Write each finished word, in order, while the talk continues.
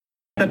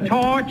The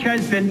torch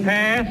has been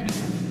passed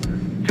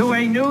to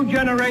a new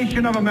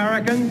generation of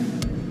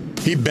Americans.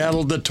 He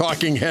battled the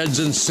talking heads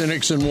and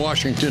cynics in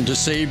Washington to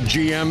save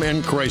GM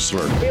and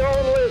Chrysler. The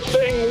only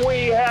thing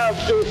we have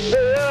to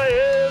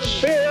fear is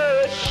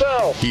fear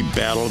itself. He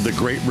battled the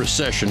Great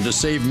Recession to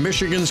save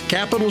Michigan's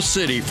capital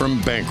city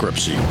from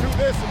bankruptcy. To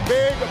this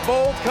big,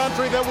 bold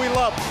country that we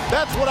love.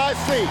 That's what I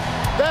see.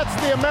 That's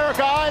the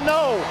America I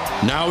know.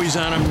 Now he's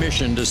on a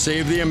mission to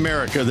save the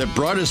America that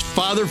brought his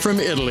father from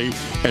Italy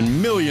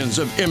and millions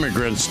of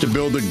immigrants to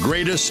build the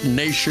greatest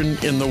nation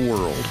in the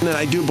world. And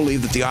I do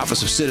believe that the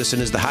office of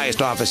citizen is the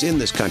highest office in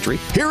this country.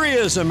 Here he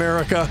is,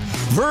 America,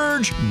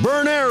 Virg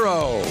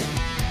Bernero.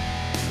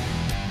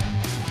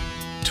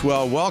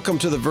 Well, welcome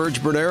to the Virg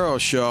Bernero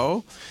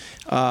Show.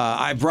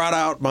 I brought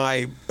out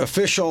my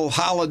official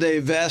holiday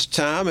vest,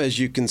 Tom, as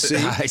you can see.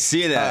 I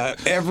see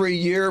that. Every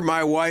year,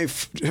 my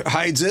wife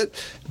hides it,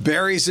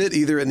 buries it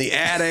either in the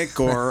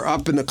attic or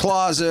up in the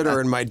closet or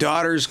in my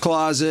daughter's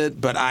closet,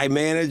 but I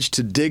managed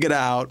to dig it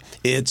out.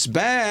 It's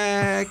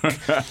back.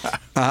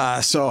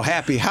 So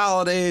happy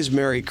holidays,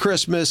 Merry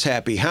Christmas,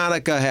 Happy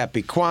Hanukkah,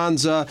 Happy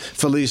Kwanzaa,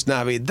 Feliz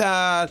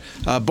Navidad,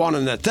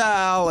 Bon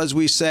Natal, as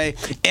we say.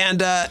 And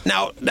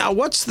now,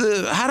 what's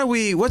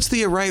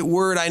the right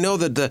word? I know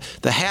that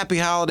the Happy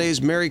Holidays,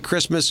 Merry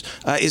Christmas.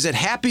 Is it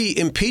Happy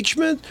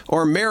Impeachment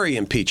or Merry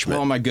Impeachment?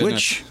 Oh, my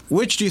goodness.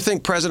 Which do you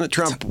think President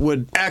Trump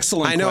would...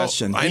 Excellent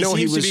question. I know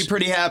he seems to be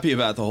pretty happy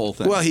about the whole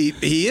thing. Well,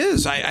 he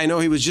is. I know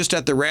he was just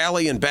at the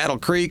rally in Battle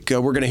Creek.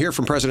 We're going to hear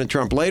from President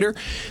Trump later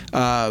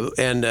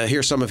and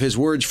hear some of his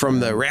words from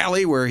the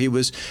rally where he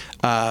was...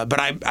 but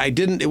I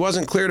didn't... It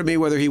wasn't clear to me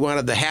whether he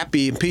wanted the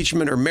Happy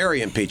Impeachment or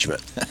Merry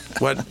Impeachment.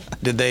 What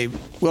did they...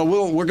 Well,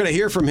 we're going to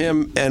hear from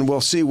him and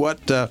we'll see what...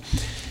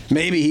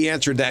 Maybe he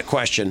answered that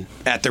question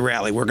at the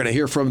rally. We're going to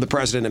hear from the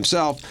president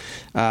himself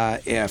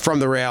from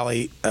the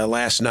rally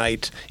last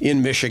night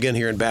in Michigan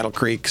here in Battle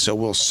Creek, so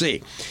we'll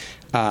see.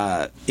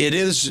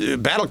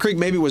 Battle Creek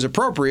maybe was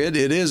appropriate.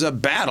 It is a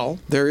battle.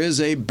 There is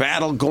a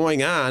battle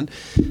going on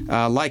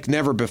like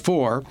never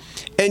before.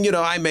 And,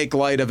 I make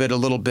light of it a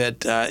little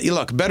bit.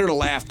 Look, better to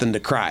laugh than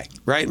to cry,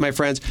 right, my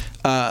friends?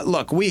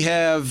 Look, we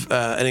have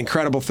an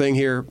incredible thing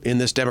here in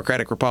this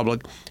Democratic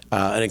Republic,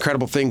 an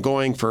incredible thing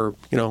going for,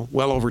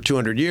 well over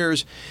 200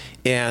 years.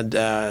 And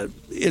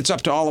it's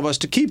up to all of us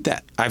to keep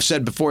that. I've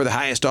said before, the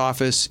highest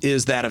office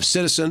is that of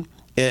citizen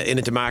in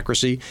a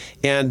democracy.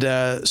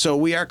 And so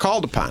we are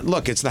called upon.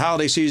 Look, it's the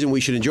holiday season.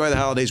 We should enjoy the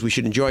holidays. We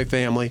should enjoy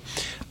family.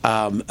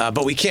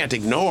 But we can't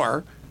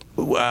ignore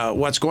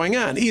what's going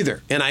on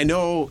either. And I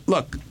know,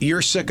 look,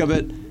 you're sick of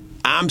it.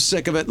 I'm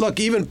sick of it.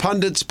 Look, even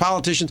pundits,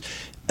 politicians,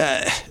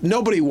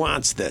 nobody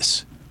wants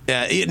this.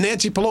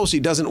 Nancy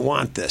Pelosi doesn't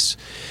want this.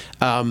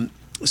 And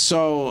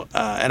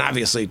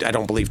obviously, I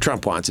don't believe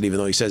Trump wants it, even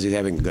though he says he's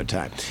having a good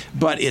time.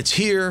 But it's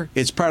here.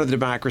 It's part of the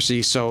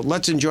democracy. So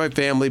let's enjoy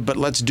family, but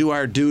let's do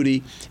our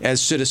duty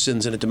as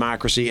citizens in a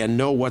democracy and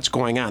know what's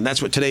going on.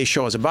 That's what today's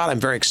show is about. I'm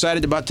very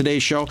excited about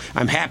today's show.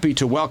 I'm happy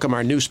to welcome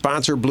our new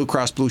sponsor, Blue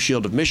Cross Blue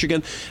Shield of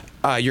Michigan.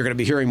 You're going to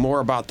be hearing more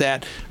about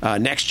that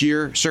next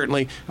year,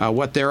 certainly,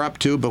 what they're up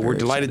to. But we're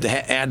delighted to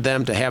have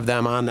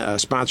them on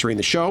sponsoring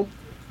the show.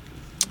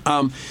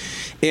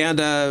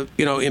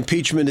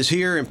 Impeachment is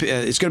here.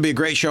 It's going to be a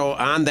great show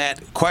on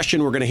that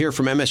question. We're going to hear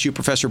from MSU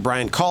Professor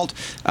Brian Kalt,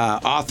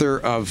 author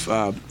of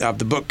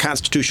the book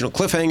Constitutional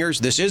Cliffhangers.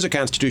 This is a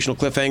constitutional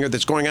cliffhanger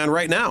that's going on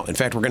right now. In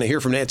fact, we're going to hear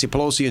from Nancy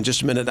Pelosi in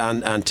just a minute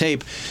on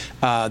tape.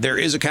 There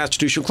is a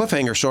constitutional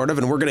cliffhanger, sort of,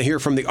 and we're going to hear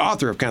from the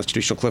author of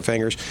Constitutional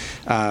Cliffhangers,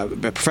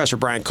 Professor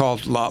Brian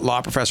Kalt,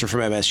 law professor from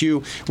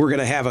MSU. We're going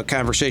to have a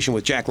conversation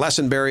with Jack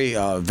Lessenberry,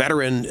 a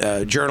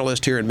veteran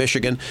journalist here in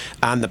Michigan,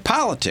 on the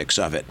politics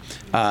of it.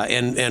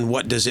 And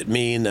what does it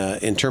mean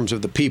in terms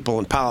of the people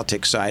and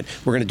politics side.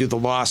 We're going to do the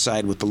law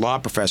side with the law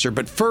professor.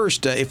 But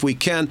first, if we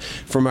can,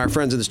 from our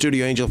friends in the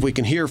studio, Angel, if we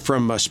can hear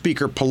from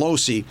Speaker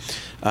Pelosi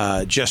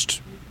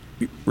just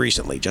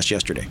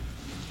yesterday.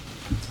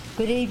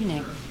 Good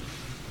evening.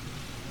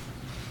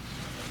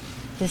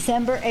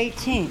 December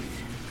 18th,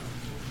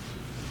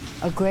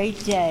 a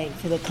great day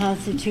for the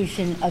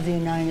Constitution of the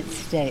United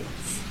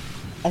States.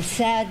 A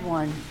sad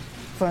one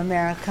for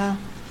America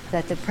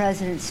that the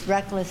president's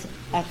reckless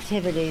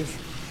activities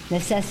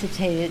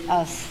necessitated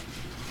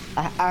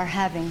our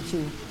having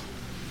to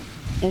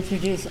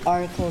introduce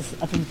articles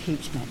of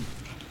impeachment.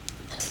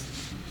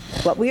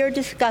 What we are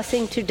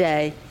discussing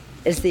today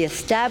is the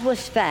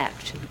established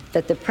fact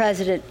that the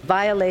president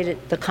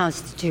violated the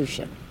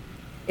Constitution.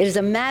 It is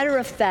a matter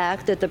of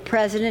fact that the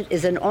president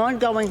is an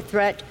ongoing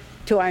threat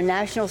to our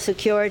national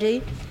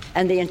security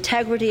and the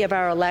integrity of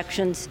our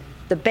elections,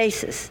 the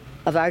basis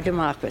of our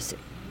democracy.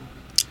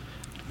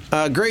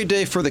 A great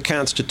day for the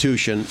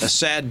Constitution, a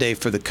sad day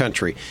for the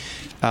country.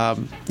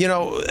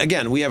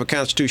 Again, we have a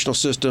constitutional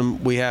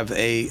system. We have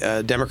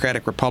a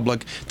democratic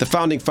republic. The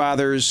founding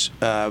fathers,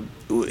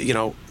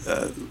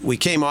 we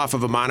came off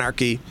of a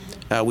monarchy.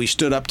 We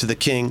stood up to the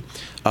King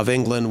of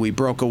England. We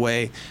broke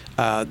away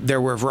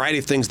There were a variety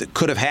of things that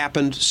could have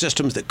happened,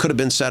 systems that could have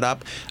been set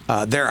up.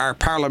 There are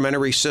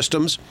parliamentary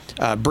systems.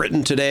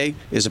 Britain today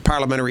is a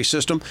parliamentary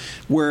system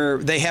where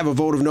they have a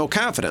vote of no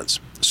confidence.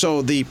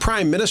 So the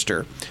prime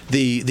minister,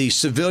 the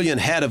civilian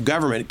head of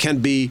government, can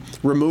be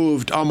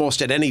removed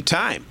almost at any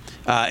time.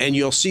 And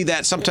you'll see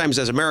that sometimes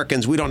as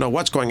Americans, we don't know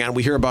what's going on.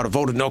 We hear about a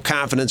vote of no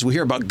confidence. We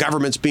hear about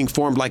governments being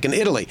formed like in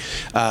Italy.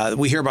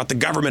 We hear about the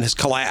government has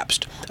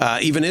collapsed.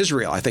 Even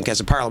Israel, I think,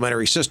 has a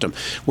parliamentary system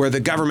where the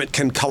government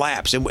can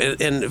collapse.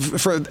 And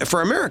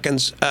for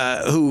Americans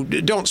who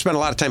don't spend a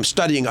lot of time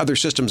studying other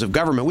systems of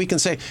government, we can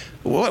say,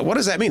 what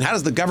does that mean? How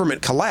does the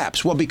government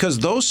collapse? Well, because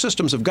those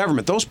systems of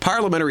government, those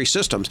parliamentary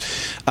systems,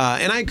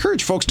 and I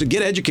encourage folks to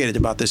get educated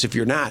about this if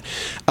you're not,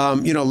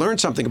 learn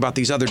something about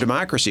these other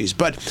democracies.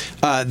 But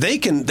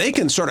they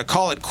can sort of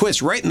call it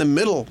quits right in the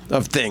middle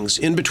of things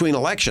in between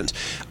elections.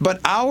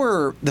 But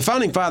the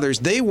founding fathers,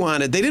 they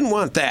didn't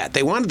want that.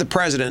 They wanted the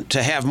president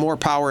to have more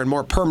power and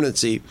more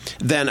permanency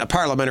than a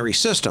parliamentary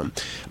system.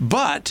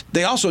 But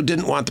they also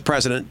didn't want the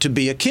president to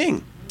be a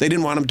king. They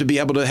didn't want him to be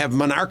able to have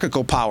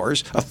monarchical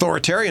powers,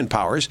 authoritarian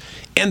powers,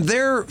 and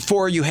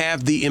therefore you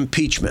have the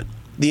impeachment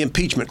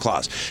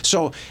clause.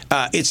 So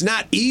it's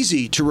not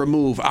easy to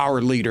remove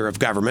our leader of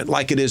government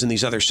like it is in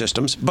these other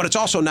systems, but it's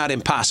also not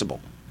impossible.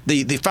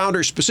 The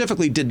founders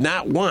specifically did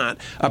not want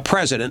a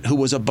president who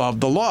was above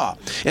the law.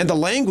 And the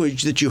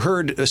language that you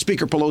heard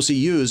Speaker Nancy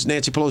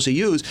Pelosi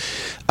use,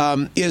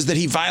 is that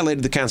he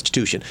violated the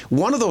Constitution.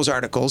 One of those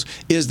articles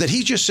is that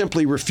he just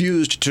simply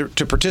refused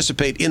to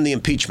participate in the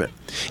impeachment.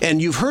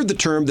 And you've heard the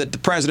term that the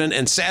president,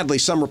 and sadly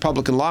some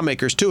Republican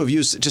lawmakers too, have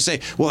used to say,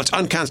 well, it's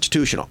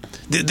unconstitutional.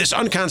 This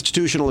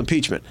unconstitutional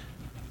impeachment.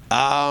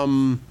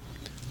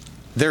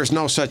 There's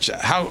no such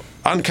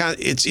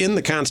it's in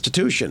the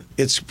Constitution.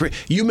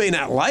 You may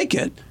not like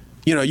it.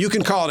 You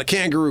can call it a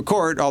kangaroo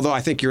court, although I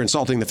think you're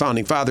insulting the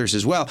founding fathers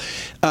as well.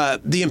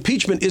 The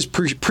impeachment is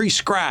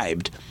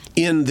prescribed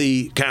in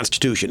the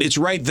Constitution. It's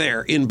right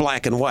there in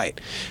black and white.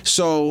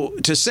 So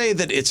to say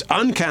that it's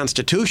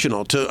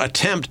unconstitutional to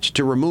attempt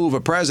to remove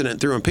a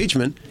president through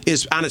impeachment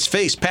is on its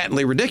face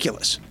patently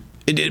ridiculous.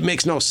 It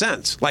makes no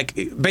sense. Like,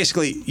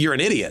 basically, you're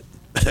an idiot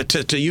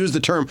to use the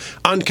term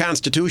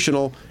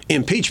unconstitutional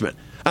impeachment,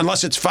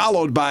 unless it's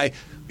followed by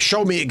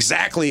show me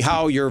exactly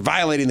how you're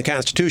violating the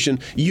Constitution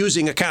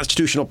using a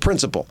constitutional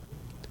principle.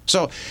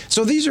 So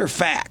these are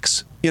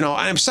facts.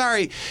 I'm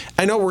sorry.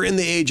 I know we're in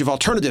the age of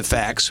alternative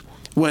facts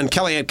when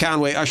Kellyanne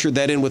Conway ushered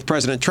that in with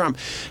President Trump.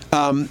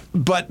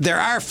 But there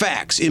are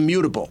facts,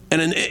 immutable.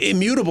 And an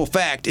immutable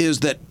fact is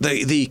that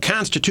the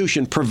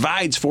Constitution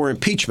provides for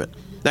impeachment.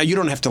 Now, you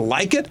don't have to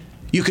like it.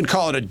 You can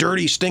call it a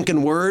dirty,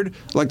 stinking word,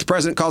 like the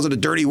president calls it a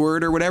dirty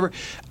word or whatever.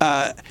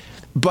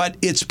 But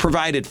it's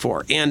provided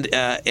for, and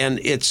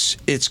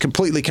it's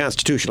completely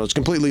constitutional. It's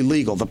completely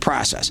legal, the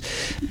process.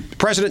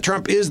 President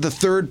Trump is the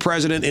third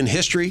president in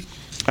history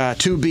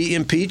to be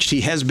impeached.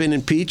 He has been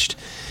impeached,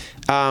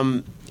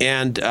 and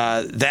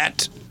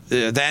that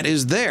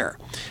is there.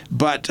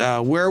 But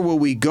where will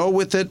we go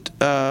with it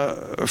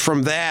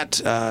from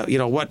that?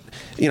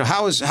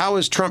 How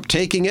is Trump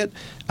taking it?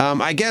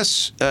 I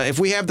guess if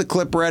we have the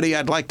clip ready,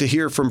 I'd like to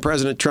hear from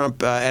President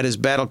Trump at his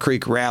Battle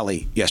Creek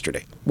rally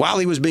yesterday while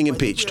he was being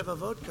impeached. We have a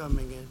vote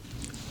coming in.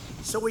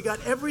 So we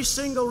got every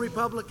single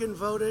Republican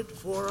voted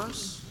for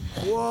us.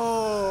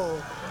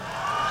 Whoa.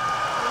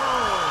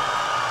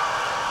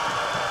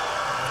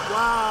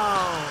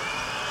 Wow.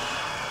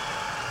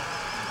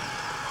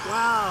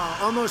 Wow.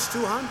 Almost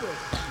 200.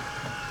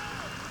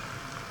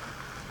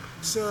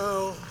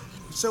 So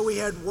we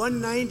had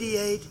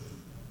 198.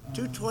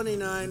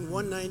 229,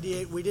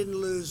 198. We didn't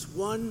lose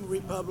one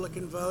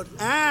Republican vote,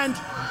 and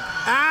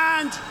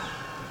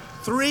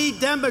 3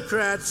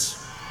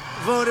 Democrats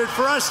voted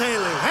for us, Haley.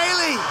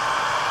 Haley!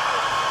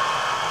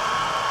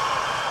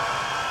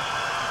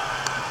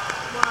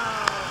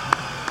 Wow.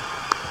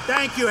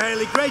 Thank you,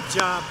 Haley. Great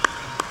job.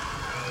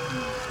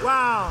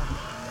 Wow.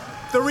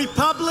 The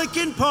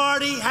Republican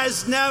Party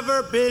has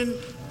never been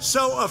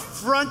so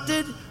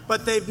affronted,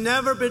 but they've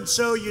never been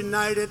so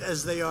united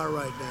as they are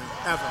right now.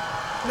 Ever.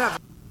 Never.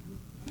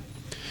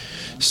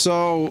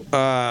 So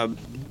I'm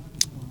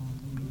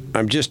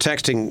just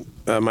texting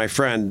my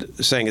friend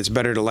saying it's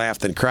better to laugh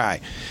than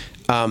cry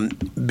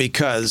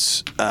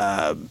because,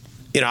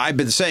 I've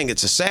been saying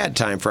it's a sad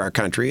time for our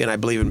country, and I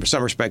believe in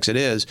some respects it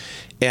is,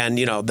 and,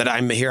 that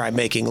I'm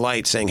making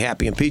light saying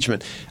happy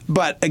impeachment.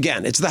 But,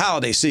 again, it's the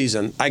holiday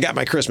season. I got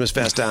my Christmas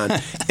vest on,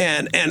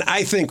 and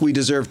I think we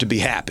deserve to be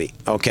happy,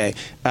 okay?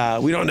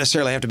 We don't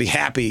necessarily have to be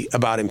happy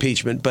about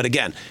impeachment, but,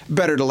 again,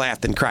 better to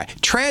laugh than cry.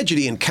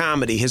 Tragedy and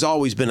comedy has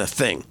always been a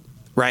thing.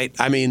 Right?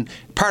 I mean,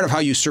 part of how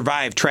you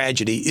survive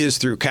tragedy is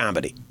through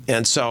comedy.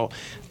 And so,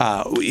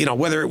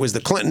 whether it was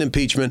the Clinton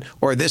impeachment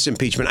or this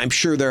impeachment, I'm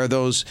sure there are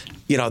those,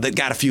 that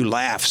got a few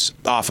laughs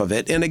off of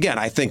it. And again,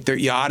 I think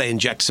you ought to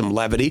inject some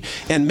levity.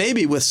 And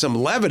maybe with some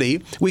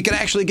levity, we could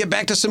actually get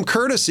back to some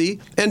courtesy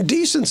and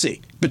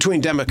decency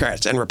between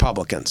Democrats and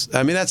Republicans.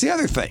 I mean, that's the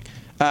other thing.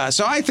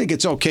 So I think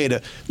it's okay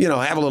to,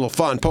 have a little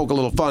fun, poke a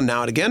little fun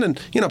now and again. And,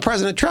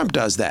 President Trump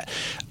does that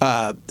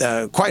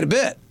quite a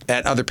bit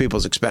at other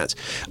people's expense.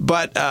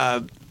 But,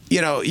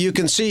 you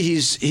can see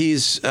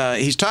he's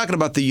talking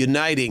about the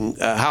uniting,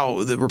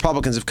 how the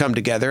Republicans have come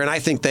together, and I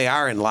think they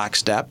are in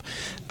lockstep.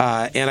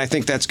 And I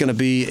think that's going to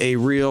be a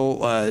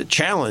real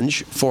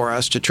challenge for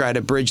us to try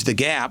to bridge the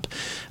gap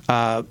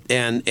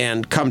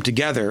and come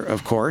together,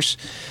 of course.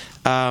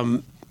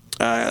 So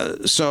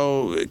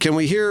can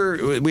we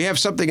hear, we have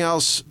something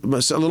else, a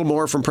little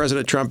more from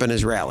President Trump and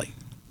his rally.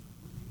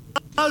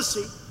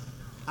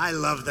 I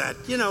love that.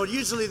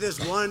 Usually there's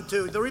one,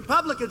 two. The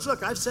Republicans,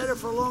 look, I've said it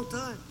for a long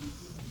time.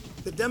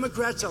 The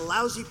Democrats are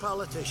lousy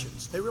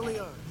politicians. They really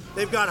are.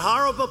 They've got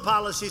horrible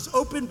policies,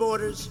 open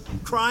borders,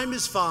 crime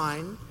is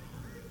fine,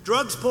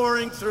 drugs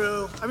pouring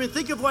through. I mean,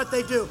 think of what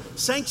they do.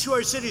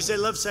 Sanctuary cities, they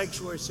love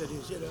sanctuary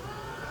cities,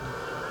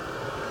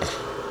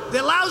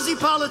 They're lousy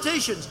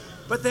politicians,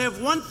 but they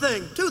have one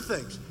thing, two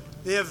things.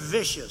 They're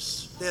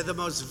vicious. They're the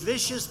most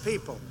vicious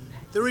people.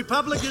 The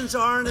Republicans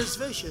aren't as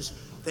vicious.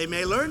 They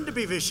may learn to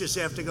be vicious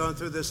after going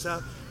through this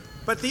stuff.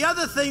 But the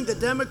other thing, the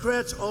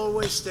Democrats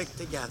always stick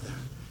together.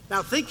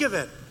 Now think of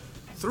it.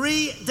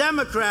 3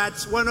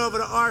 Democrats went over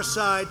to our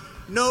side,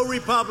 no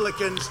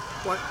Republicans.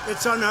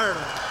 It's unheard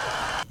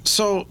of.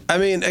 So,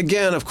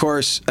 again, of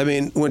course,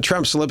 when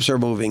Trump's lips are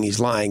moving,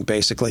 he's lying,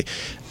 basically.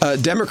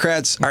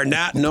 Democrats are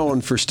not known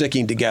for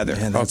sticking together,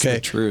 that's okay?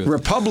 the truth.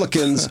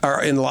 Republicans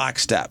are in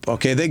lockstep,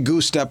 okay? They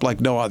goose step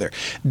like no other.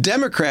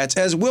 Democrats,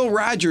 as Will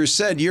Rogers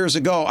said years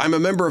ago, I'm a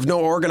member of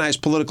no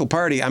organized political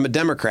party. I'm a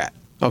Democrat.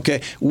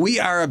 Okay, we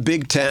are a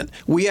big tent.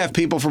 We have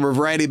people from a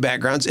variety of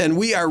backgrounds, and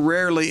we are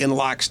rarely in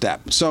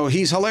lockstep. So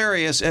he's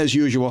hilarious as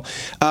usual.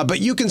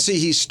 But you can see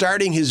he's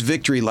starting his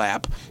victory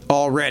lap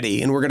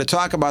already, and we're going to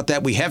talk about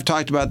that. We have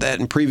talked about that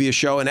in previous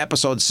show. In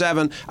episode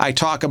 7, I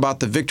talk about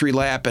the victory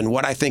lap and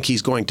what I think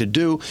he's going to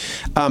do.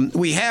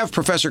 We have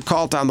Professor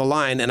Kalt on the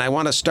line, and I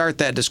want to start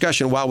that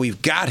discussion while we've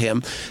got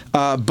him.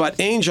 But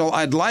Angel,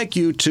 I'd like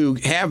you to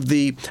have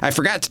I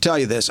forgot to tell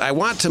you this. I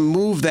want to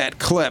move that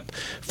clip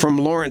from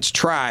Lawrence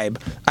Tribe.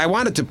 I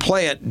wanted to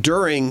play it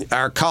during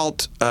our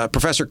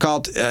Professor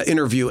Kalt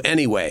interview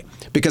anyway,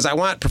 because I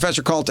want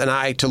Professor Kalt and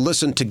I to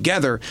listen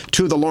together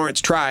to the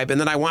Lawrence Tribe, and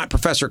then I want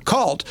Professor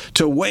Kalt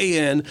to weigh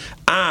in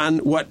on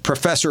what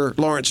Professor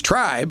Lawrence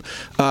Tribe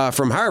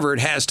from Harvard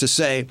has to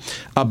say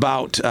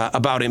about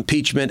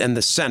impeachment and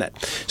the Senate.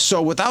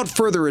 So without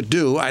further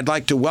ado, I'd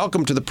like to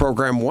welcome to the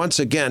program once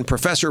again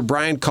Professor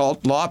Brian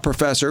Kalt, law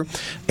professor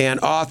and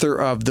author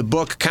of the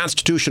book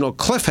Constitutional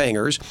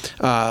Cliffhangers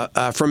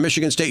from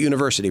Michigan State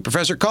University.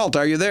 Professor Kalt,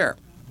 are you there?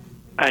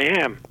 I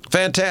am.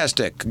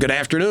 Fantastic. Good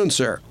afternoon,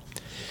 sir.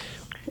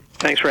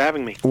 Thanks for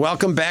having me.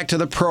 Welcome back to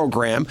the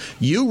program.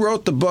 You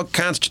wrote the book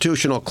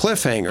Constitutional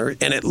Cliffhangers,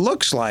 and it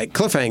looks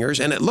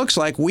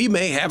like we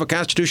may have a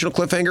constitutional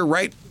cliffhanger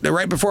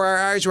right before our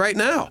eyes right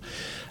now.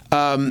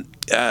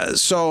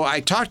 So I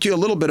talked to you a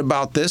little bit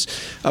about this,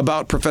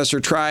 about Professor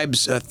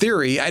Tribe's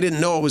theory. I didn't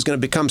know it was going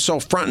to become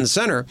so front and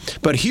center,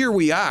 but here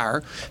we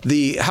are.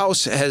 The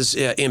House has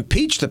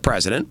impeached the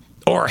president,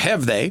 or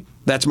have they?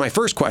 That's my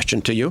first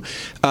question to you.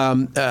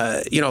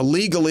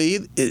 Legally,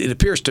 it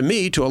appears to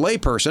me, to a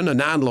layperson, a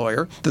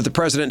non-lawyer, that the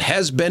president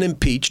has been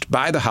impeached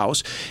by the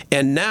House.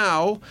 And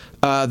now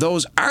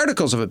those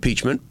articles of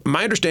impeachment,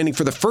 my understanding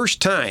for the first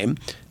time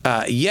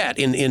yet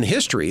in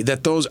history,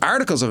 that those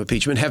articles of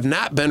impeachment have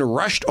not been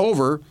rushed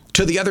over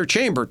to the other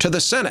chamber, to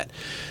the Senate.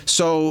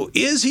 So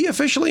is he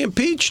officially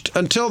impeached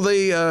until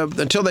they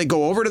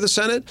go over to the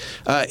Senate?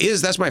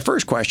 That's my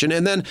first question.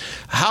 And then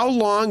how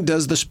long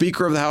does the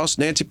Speaker of the House,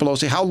 Nancy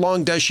Pelosi, how long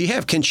does she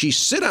have? Can she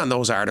sit on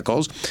those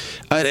articles?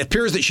 It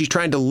appears that she's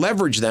trying to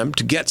leverage them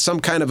to get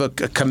some kind of a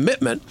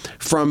commitment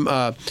from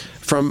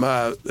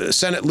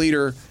Senate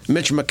Leader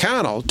Mitch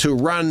McConnell to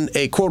run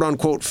a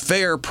quote-unquote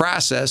fair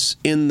process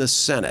in the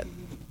Senate.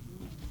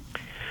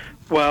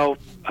 Well,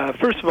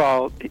 first of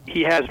all,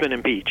 he has been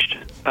impeached.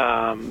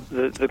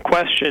 The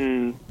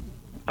question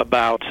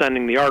about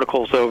sending the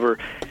articles over,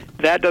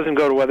 that doesn't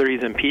go to whether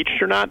he's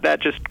impeached or not. That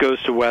just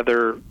goes to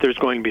whether there's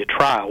going to be a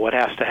trial, what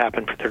has to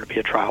happen for there to be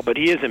a trial. But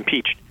he is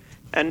impeached.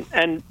 And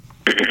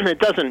it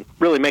doesn't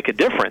really make a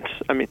difference.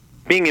 I mean,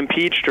 being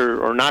impeached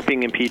or not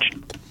being impeached,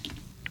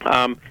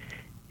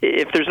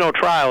 if there's no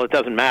trial, it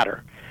doesn't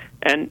matter.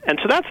 And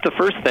so that's the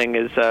first thing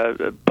is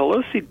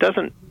Pelosi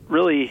doesn't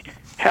really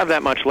have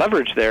that much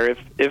leverage there.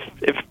 If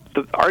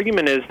the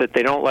argument is that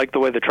they don't like the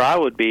way the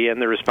trial would be,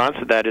 and the response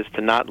to that is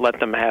to not let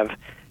them have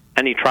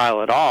any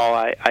trial at all,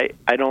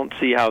 I don't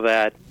see how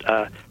that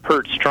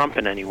hurts Trump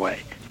in any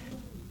way.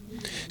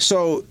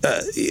 So,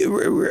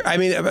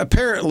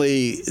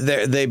 apparently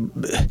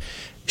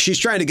she's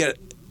trying to get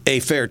a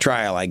fair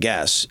trial, I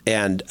guess,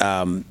 and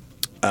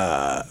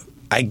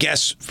I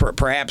guess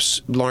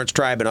perhaps Lawrence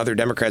Tribe and other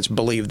Democrats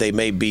believe they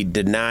may be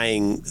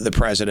denying the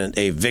president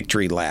a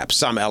victory lap,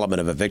 some element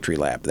of a victory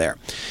lap there.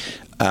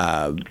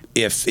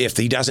 If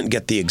he doesn't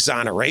get the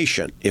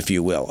exoneration, if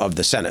you will, of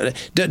the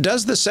Senate.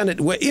 Does the Senate,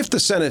 if the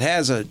Senate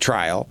has a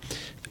trial,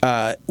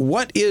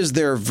 What is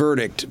their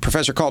verdict,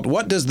 Professor Kalt?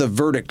 What does the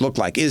verdict look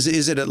like? Is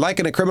it like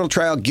in a criminal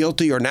trial,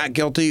 guilty or not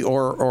guilty,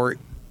 or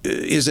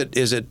is it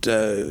do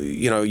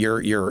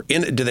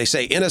they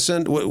say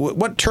innocent?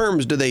 What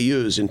terms do they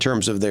use in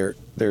terms of their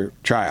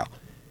trial?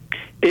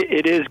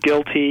 It is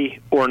guilty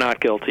or not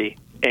guilty.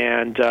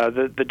 And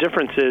the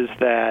difference is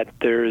that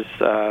there's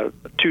a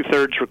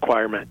 2/3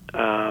 requirement.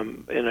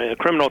 In a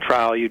criminal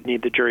trial, you'd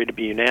need the jury to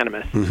be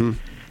unanimous. Mm-hmm.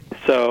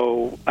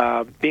 So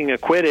being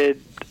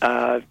acquitted,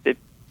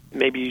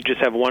 maybe you just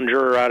have one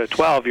juror out of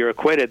 12. You're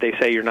acquitted. They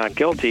say you're not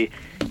guilty.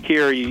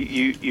 Here,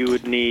 you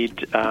would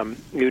need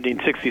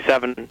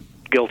 67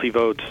 guilty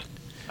votes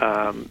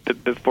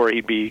before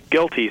he'd be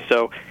guilty.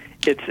 So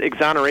it's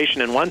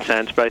exoneration in one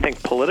sense, but I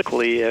think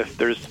politically, if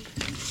there's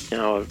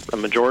a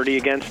majority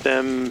against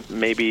him,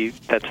 maybe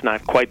that's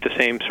not quite the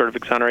same sort of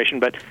exoneration.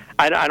 But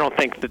I don't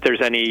think that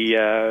there's any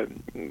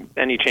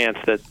chance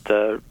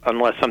that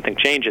unless something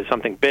changes,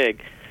 something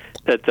big,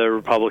 that the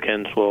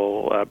Republicans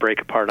will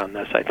break apart on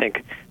this. I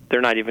think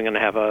they're not even going to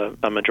have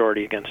a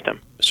majority against him.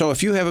 So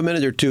if you have a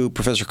minute or two,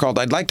 Professor Kalt,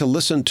 I'd like to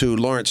listen to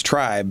Lawrence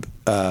Tribe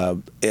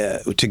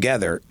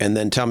together and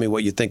then tell me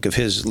what you think of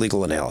his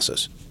legal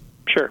analysis.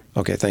 Sure.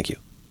 Okay, thank you.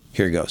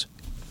 Here he goes.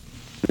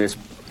 This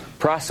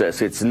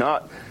process, it's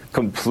not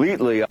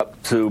completely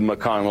up to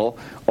McConnell,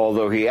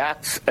 although he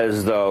acts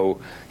as though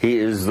he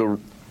is the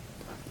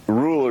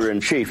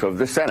ruler-in-chief of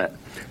the Senate.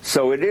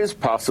 So it is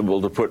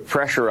possible to put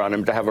pressure on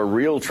him to have a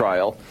real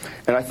trial,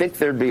 and I think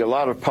there'd be a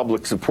lot of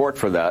public support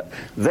for that.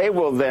 They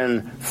will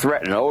then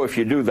threaten, if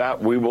you do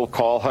that, we will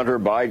call Hunter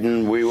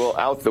Biden, we will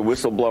out the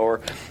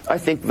whistleblower. I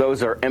think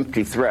those are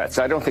empty threats.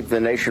 I don't think the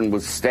nation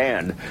would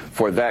stand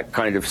for that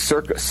kind of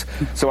circus.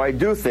 So I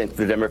do think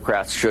the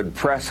Democrats should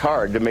press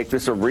hard to make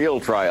this a real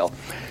trial.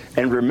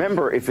 And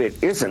remember, if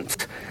it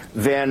isn't,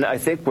 then I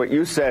think what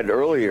you said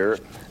earlier,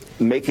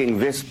 making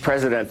this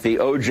president the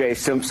O.J.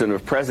 Simpson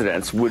of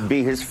presidents, would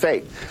be his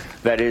fate.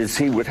 That is,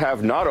 he would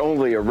have not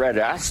only a red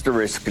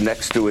asterisk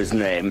next to his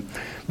name,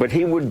 but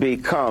he would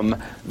become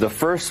the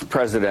first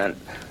president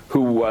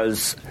who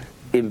was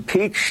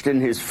impeached in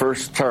his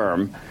first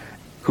term,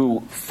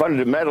 who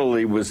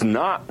fundamentally was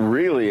not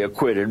really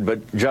acquitted,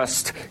 but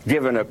just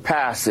given a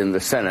pass in the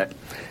Senate.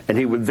 And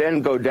he would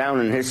then go down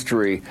in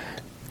history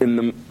in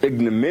the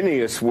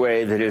ignominious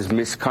way that his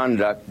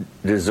misconduct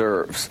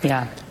deserves.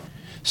 Yeah.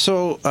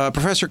 So,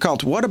 Professor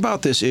Kalt, what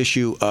about this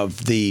issue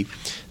of the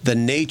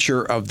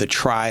nature of the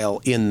trial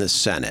in the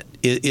Senate?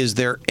 Is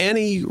there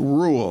any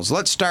rules?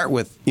 Let's start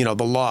with, the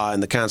law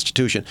and the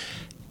Constitution,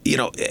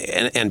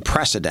 and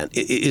precedent.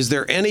 Is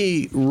there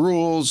any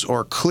rules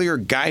or clear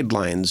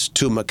guidelines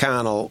to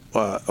McConnell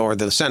or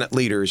the Senate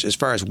leaders as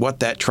far as what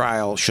that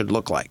trial should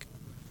look like?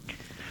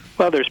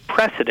 Well, there's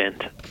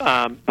precedent,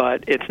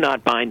 but it's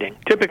not binding.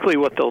 Typically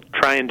what they'll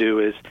try and do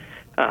is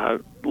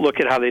look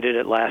at how they did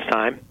it last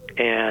time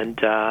and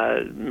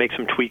make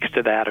some tweaks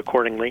to that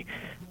accordingly.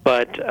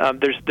 But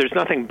there's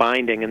nothing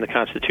binding in the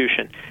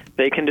Constitution.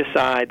 They can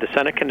decide, the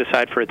Senate can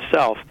decide for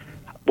itself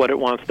what it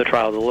wants the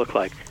trial to look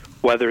like,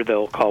 whether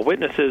they'll call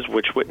witnesses,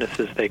 which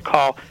witnesses they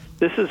call.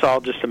 This is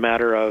all just a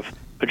matter of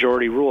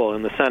majority rule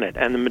in the Senate.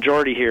 And the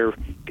majority here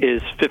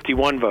is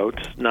 51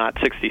 votes, not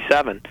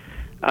 67.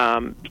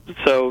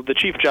 So the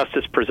Chief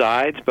Justice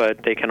presides,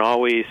 but they can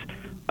always,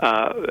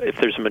 if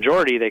there's a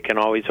majority, they can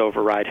always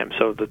override him.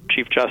 So the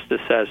Chief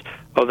Justice says,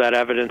 that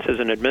evidence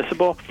isn't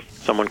admissible.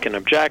 Someone can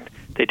object.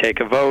 They take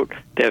a vote.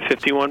 They have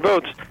 51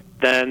 votes.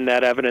 Then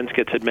that evidence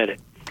gets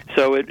admitted.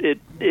 So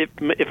if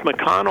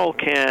McConnell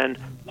can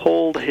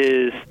hold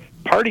his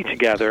party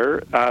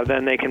together,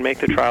 then they can make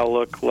the trial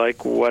look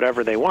like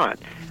whatever they want.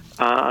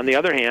 On the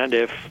other hand,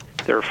 if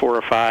there are 4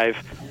 or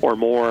 5 or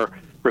more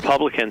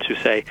Republicans who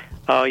say,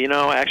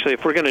 actually,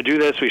 if we're going to do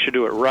this, we should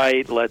do it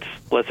right. Let's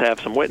have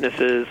some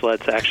witnesses.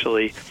 Let's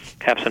actually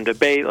have some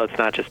debate. Let's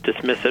not just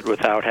dismiss it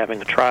without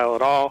having a trial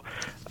at all.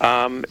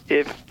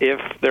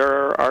 If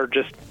there are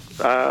just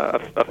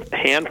a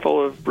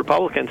handful of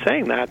Republicans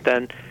saying that,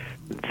 then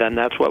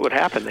that's what would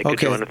happen. They could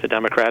join with the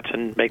Democrats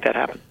and make that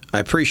happen.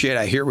 I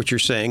hear what you're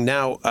saying.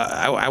 Now,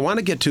 I want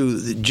to get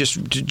to,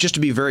 just to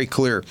be very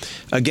clear,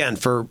 again,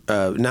 for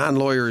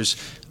non-lawyers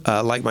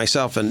like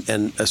myself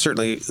and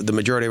certainly the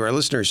majority of our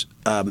listeners,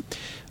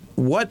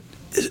 what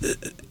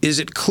is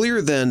it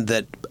clear then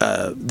that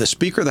the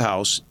Speaker of the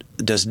House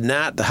does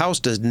not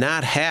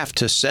have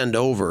to send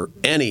over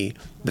any,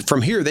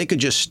 from here they could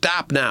just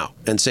stop now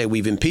and say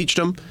we've impeached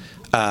him,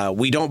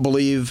 we don't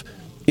believe,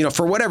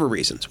 for whatever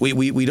reasons,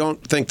 we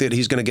don't think that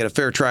he's going to get a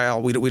fair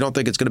trial, we don't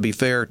think it's going to be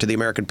fair to the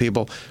American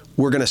people,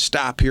 we're going to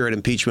stop here at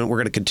impeachment, we're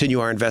going to continue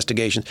our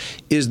investigations.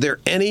 Is there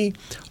any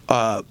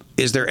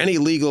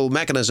legal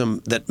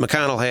mechanism that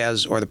McConnell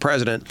has or the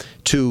president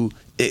to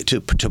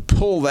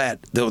pull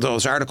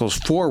those articles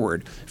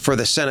forward for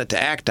the Senate to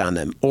act on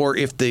them? Or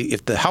if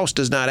the House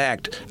does not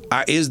act,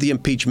 is the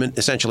impeachment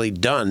essentially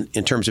done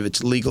in terms of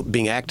its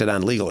being acted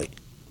on legally?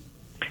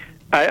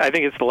 I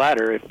think it's the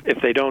latter.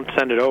 If they don't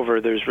send it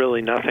over, there's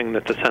really nothing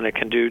that the Senate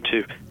can do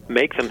to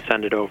make them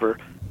send it over.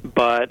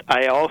 But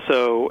I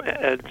also,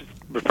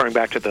 referring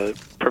back to the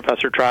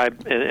Professor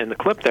tribe in the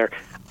clip there,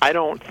 I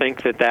don't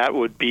think that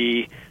would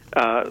be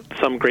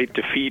some great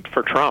defeat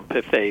for Trump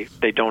if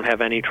they don't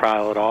have any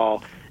trial at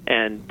all,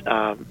 and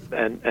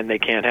they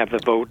can't have the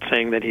vote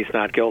saying that he's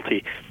not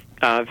guilty.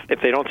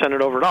 If they don't send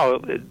it over at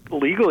all,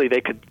 legally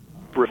they could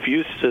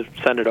refuse to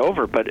send it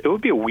over, but it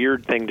would be a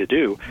weird thing to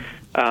do.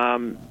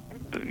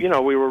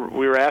 We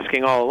were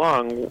asking all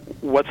along,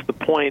 what's the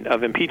point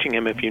of impeaching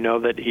him if you know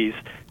that he's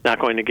not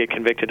going to get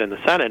convicted in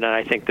the Senate? And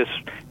I think this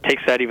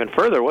takes that even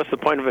further. What's the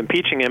point of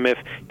impeaching him if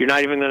you're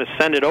not even going to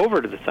send it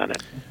over to the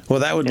Senate? Well,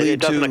 that would lead it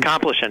doesn't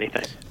accomplish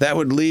anything. That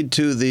would lead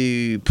to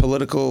the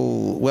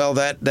political. Well,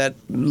 that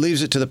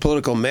leaves it to the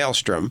political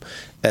maelstrom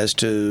as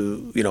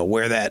to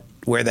where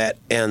that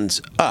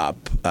ends up.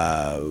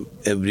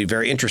 It would be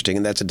very interesting,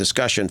 and that's a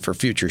discussion for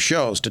future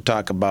shows to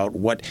talk about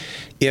what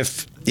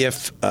if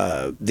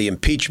the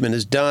impeachment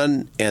is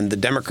done and the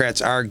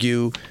Democrats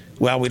argue,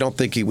 well, we don't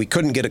think we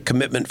couldn't get a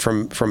commitment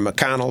from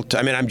McConnell.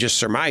 I'm just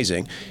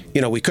surmising.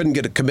 We couldn't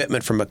get a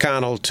commitment from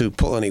McConnell to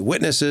pull any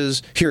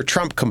witnesses. Here,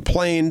 Trump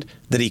complained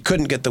that he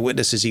couldn't get the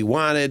witnesses he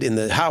wanted in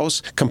the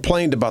House,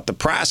 complained about the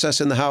process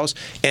in the House,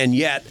 and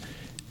yet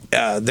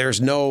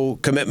there's no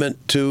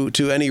commitment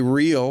to any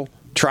real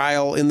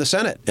trial in the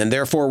Senate. And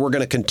therefore, we're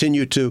going to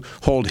continue to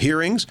hold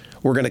hearings.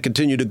 We're going to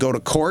continue to go to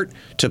court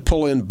to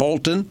pull in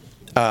Bolton.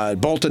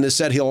 Bolton has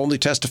said he'll only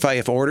testify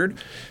if ordered.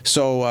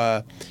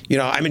 So,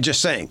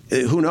 just saying,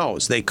 who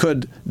knows? They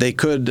could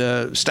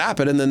stop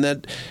it, and then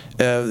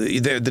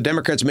the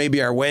Democrats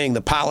maybe are weighing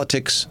the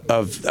politics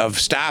of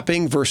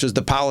stopping versus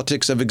the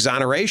politics of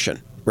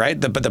exoneration. Right?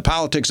 But the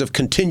politics of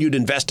continued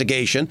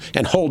investigation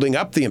and holding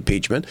up the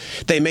impeachment,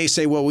 they may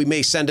say, well, we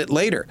may send it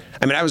later.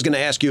 I was going to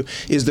ask you,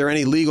 is there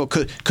any legal,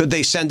 could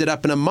they send it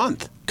up in a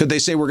month? Could they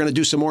say we're going to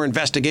do some more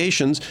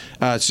investigations,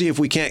 see if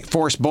we can't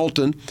force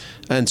Bolton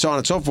and so on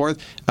and so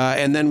forth,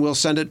 and then we'll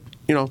send it,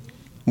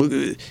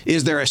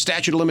 is there a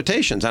statute of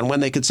limitations on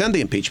when they could send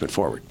the impeachment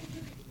forward?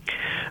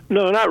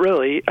 No, not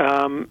really.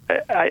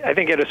 I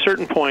think at a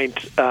certain point,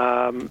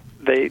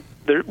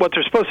 what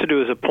they're supposed to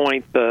do is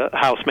appoint the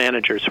House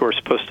managers who are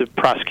supposed to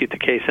prosecute the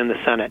case in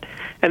the Senate,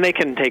 and they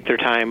can take their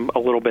time a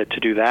little bit to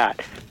do that.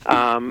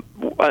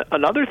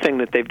 Another thing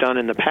that they've done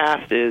in the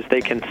past is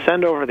they can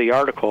send over the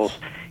articles,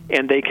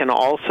 and they can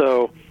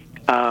also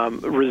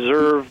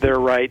reserve their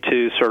right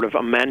to sort of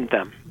amend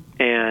them.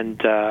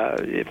 And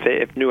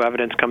if new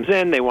evidence comes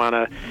in, they want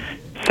to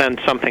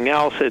send something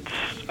else, it's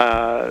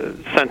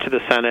sent to the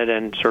Senate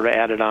and sort of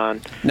added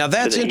on. Now,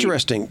 that's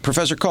interesting.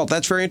 Professor Kalt,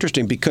 that's very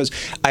interesting, because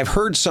I've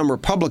heard some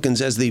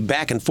Republicans, as the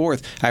back and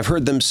forth, I've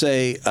heard them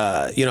say,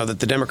 that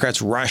the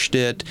Democrats rushed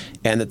it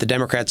and that the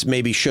Democrats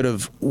maybe should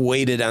have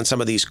waited on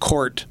some of these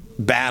court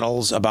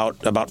battles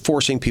about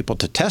forcing people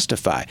to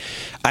testify.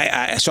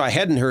 So I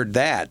hadn't heard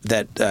that.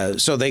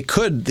 So they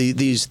could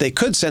they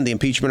could send the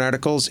impeachment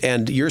articles,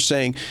 and you're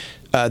saying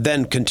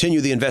then continue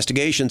the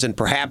investigations, and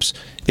perhaps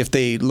if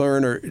they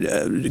learn or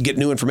get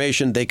new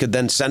information, they could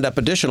then send up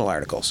additional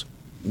articles.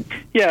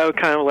 Yeah, it would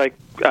kind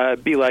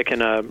of be like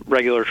in a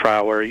regular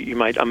trial where you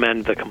might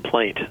amend the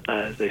complaint.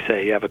 As they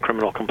say, you have a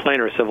criminal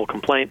complaint or a civil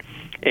complaint,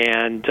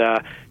 and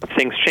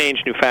things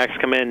change, new facts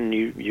come in, and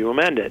you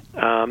amend it.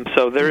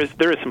 So there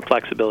is some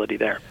flexibility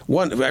there.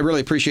 I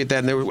really appreciate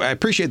that, and I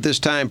appreciate this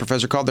time,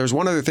 Professor Kalt. There's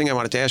one other thing I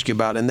wanted to ask you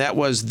about, and that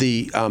was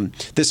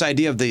this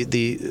idea of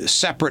the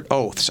separate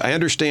oaths. I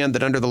understand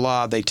that under the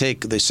law,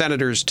 the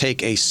senators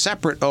take a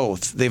separate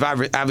oath. They've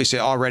obviously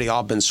already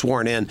all been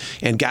sworn in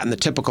and gotten the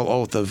typical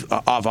oath of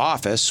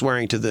office,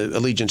 swearing to the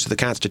allegiance to the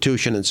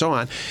Constitution and so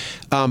on.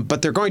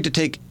 But they're going to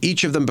take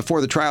each of them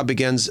before the trial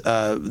begins.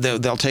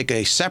 They'll take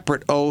a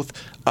separate oath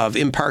of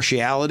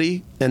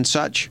impartiality and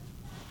such?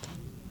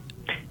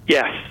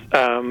 Yes.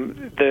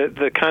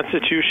 The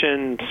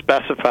Constitution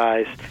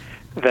specifies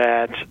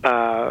that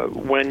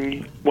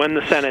when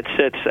the Senate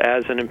sits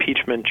as an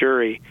impeachment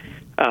jury,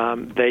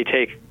 they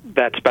take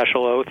that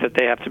special oath that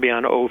they have to be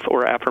on oath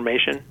or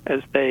affirmation,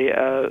 as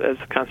the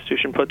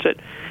Constitution puts it.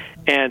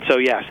 And so,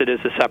 yes, it is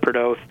a separate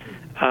oath.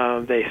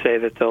 They say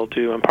that they'll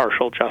do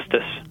impartial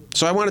justice.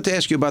 So I wanted to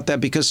ask you about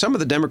that, because some of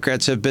the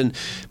Democrats have been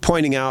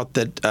pointing out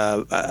that,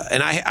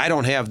 and I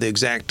don't have the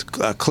exact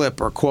clip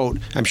or quote.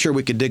 I'm sure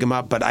we could dig them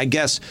up, but I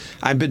guess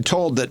I've been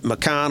told that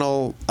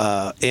McConnell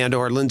and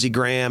or Lindsey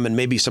Graham and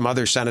maybe some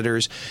other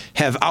senators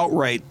have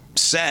outright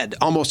said,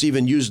 almost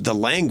even used the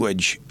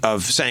language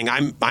of saying,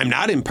 I'm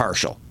not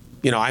impartial.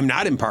 I'm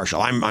not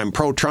impartial. I'm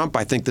pro-Trump.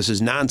 I think this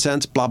is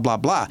nonsense, blah, blah,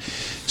 blah.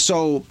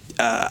 So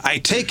I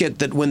take it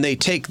that when they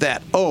take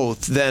that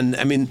oath,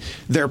 then,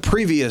 their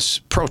previous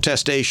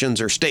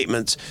protestations or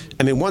statements,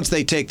 once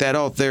they take that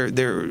oath, they're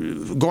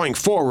going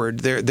forward,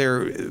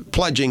 they're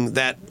pledging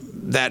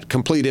that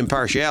complete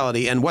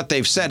impartiality, and what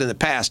they've said in the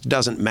past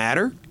doesn't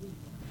matter?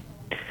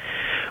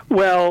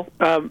 Well,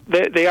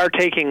 they are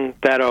taking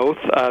that oath.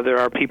 There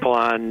are people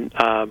on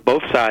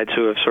both sides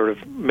who have sort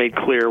of made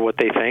clear what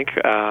they think.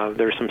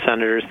 There are some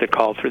senators that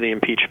called for the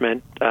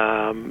impeachment.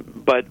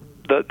 But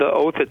the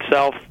oath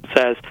itself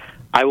says,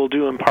 I will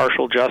do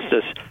impartial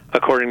justice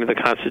according to the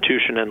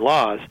Constitution and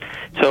laws.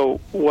 So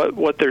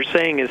what they're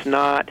saying is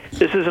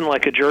this isn't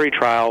like a jury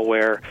trial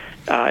where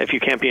if you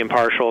can't be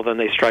impartial, then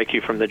they strike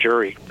you from the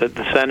jury. The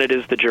Senate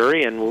is the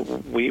jury,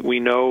 and we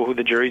know who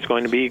the jury is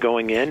going to be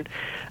going in.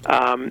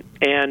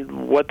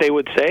 And what they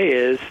would say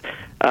is,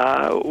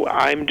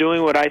 I'm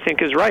doing what I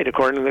think is right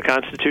according to the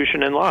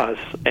Constitution and laws.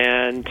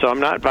 And so I'm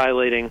not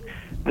violating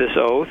this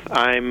oath.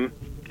 I'm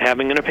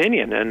having an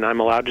opinion, and I'm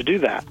allowed to do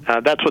that.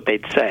 That's what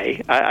they'd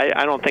say.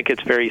 I don't think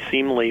it's very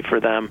seemly for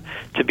them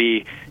to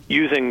be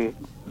using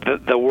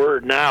the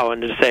word now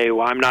and to say,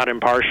 well, I'm not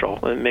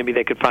impartial. And maybe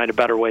they could find a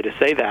better way to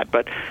say that.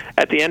 But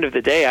at the end of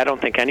the day, I don't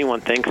think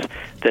anyone thinks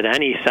that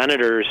any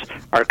senators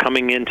are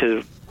coming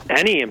into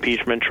any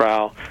impeachment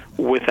trial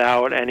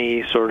without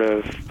any sort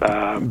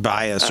of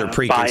bias or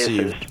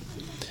preconceived. Biases.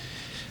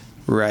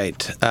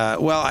 Right.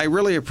 Well, I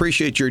really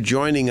appreciate your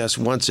joining us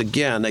once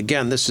again.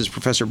 Again, this is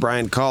Professor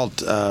Brian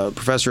Kalt,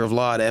 professor of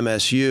law at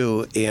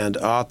MSU and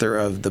author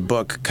of the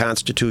book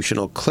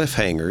Constitutional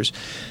Cliffhangers.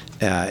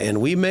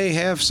 And we may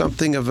have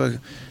something of a,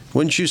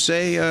 wouldn't you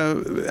say,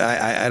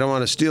 I don't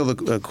want to steal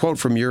the quote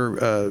from your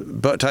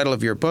title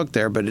of your book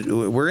there, but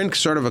we're in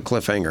sort of a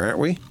cliffhanger, aren't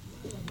we?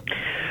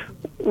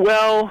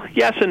 Well,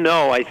 yes and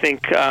no. I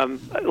think,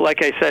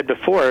 like I said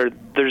before,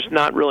 there's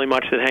not really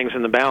much that hangs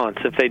in the balance.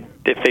 If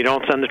they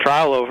don't send the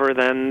trial over,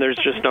 then there's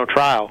just no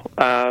trial.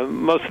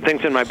 Most of the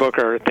things in my book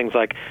are things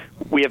like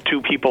we have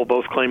two people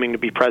both claiming to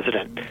be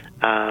president,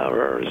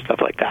 or stuff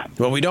like that.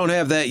 Well, we don't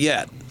have that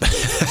yet.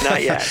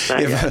 Not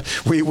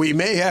yet. We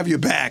may have you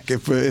back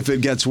if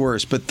it gets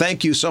worse. But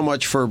thank you so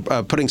much for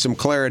putting some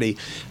clarity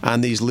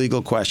on these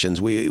legal questions.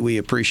 We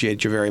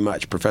appreciate you very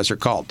much, Professor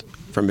Kalt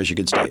from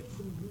Michigan State.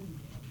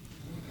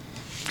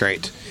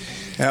 Great.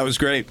 That was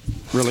great.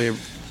 Really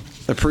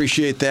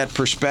appreciate that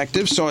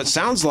perspective. So it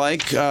sounds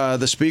like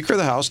the Speaker of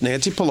the House,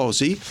 Nancy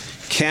Pelosi,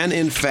 can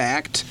in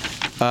fact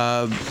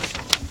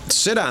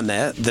sit on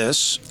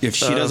this. If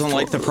she doesn't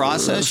like the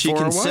process, she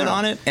can sit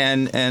on it.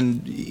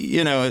 And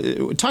you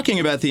know,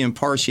 talking about the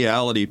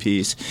impartiality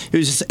piece, it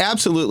was just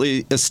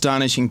absolutely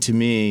astonishing to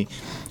me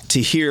to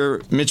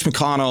hear Mitch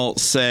McConnell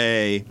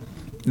say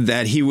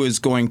that he was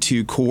going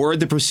to coordinate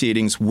the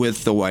proceedings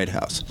with the White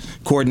House.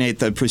 The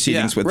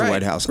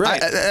White House. Right.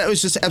 That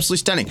was just absolutely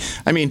stunning.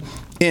 I mean,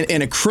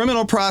 in a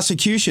criminal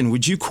prosecution,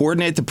 would you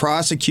coordinate the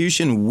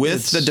prosecution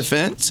with the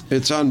defense?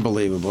 It's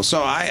unbelievable.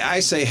 So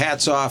I say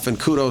hats off and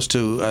kudos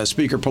to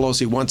Speaker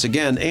Pelosi once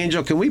again.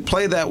 Angel, can we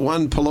play that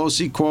one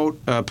Pelosi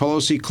quote,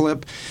 Pelosi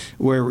clip,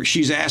 where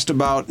she's asked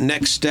about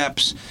next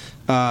steps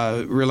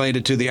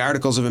related to the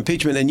articles of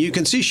impeachment, and you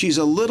can see she's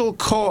a little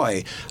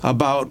coy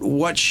about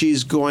what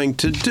she's going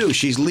to do.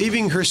 She's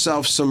leaving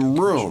herself some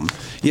room.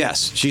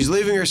 Yes, she's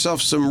leaving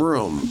herself some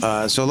room.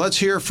 So let's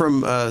hear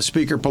from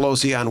Speaker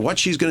Pelosi on what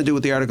she's going to do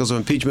with the articles of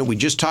impeachment. We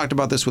just talked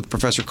about this with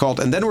Professor Kalt,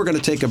 and then we're going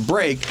to take a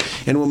break,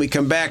 and when we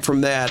come back from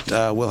that,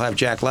 we'll have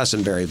Jack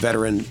Lessenberry,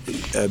 veteran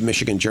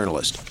Michigan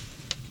journalist.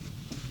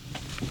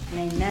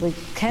 We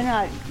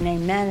cannot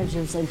name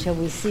managers until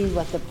we see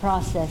what the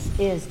process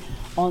is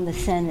on the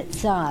Senate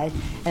side,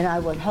 and I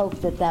would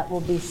hope that that will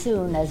be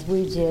soon, as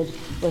we did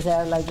with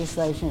our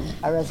legislation,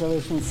 our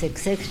Resolution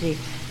 660,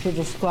 to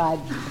describe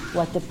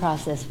what the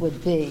process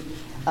would be.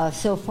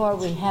 So far,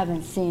 we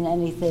haven't seen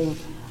anything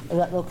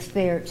that looks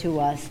fair to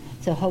us,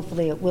 so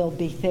hopefully it will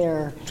be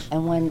fair,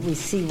 and when we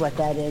see what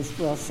that is,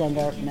 we'll send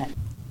our message.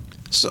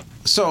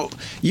 So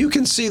you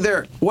can see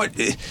there what.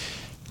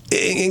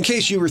 In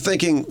case you were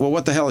thinking, well,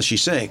 what the hell is she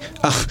saying?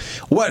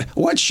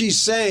 What she's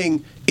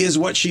saying is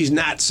what she's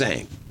not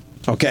saying.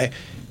 Okay?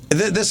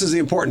 This is the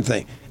important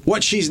thing.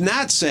 What she's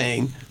not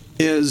saying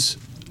is,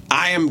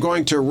 I am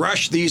going to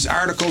rush these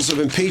articles of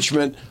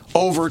impeachment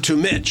over to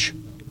Mitch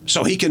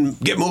so he can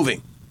get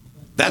moving.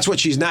 That's what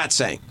she's not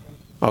saying.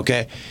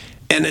 Okay?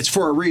 And it's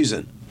for a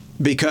reason.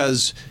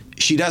 Because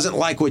she doesn't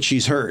like what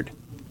she's heard.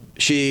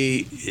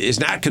 She is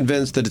not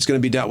convinced that it's going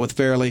to be dealt with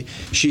fairly.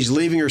 She's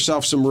leaving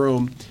herself some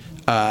room.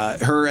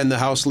 Her and the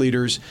House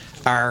leaders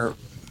are,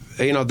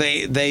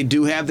 they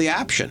do have the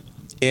option.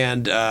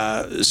 And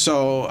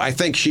so I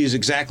think she's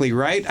exactly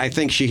right. I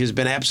think she has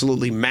been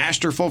absolutely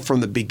masterful from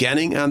the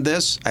beginning on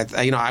this.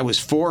 I was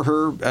for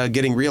her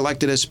getting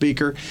reelected as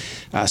Speaker.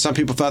 Some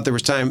people thought it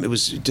was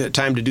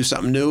time to do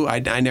something new.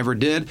 I never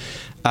did.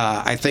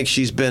 I think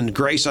she's been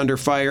grace under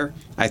fire.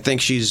 I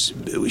think she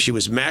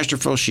was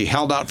masterful. She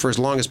held out for as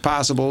long as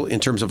possible in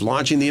terms of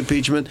launching the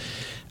impeachment.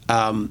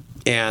 And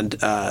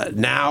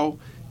now,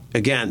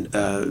 again,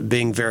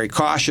 being very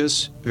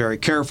cautious, very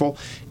careful,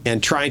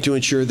 and trying to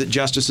ensure that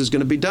justice is going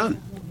to be done.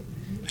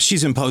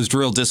 She's imposed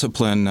real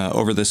discipline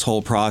over this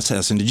whole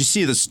process. And did you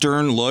see the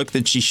stern look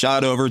that she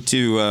shot over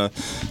to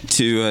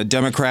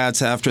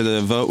Democrats after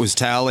the vote was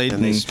tallied?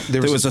 And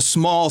there was a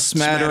small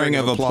smattering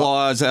of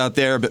applause out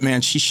there, but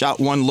man, she shot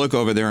one look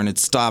over there and it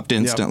stopped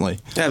instantly.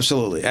 Yep.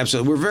 Absolutely.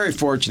 We're very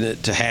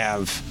fortunate to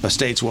have a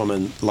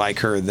stateswoman like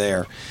her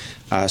there.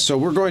 So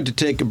we're going to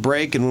take a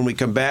break, and when we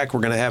come back, we're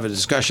going to have a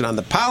discussion on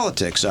the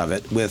politics of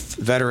it with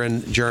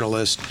veteran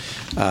journalist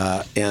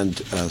and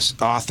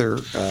author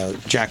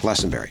Jack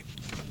Lessenberry.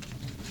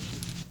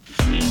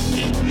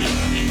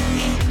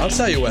 I'll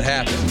tell you what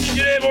happened.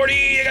 Today,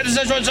 Morty, I got the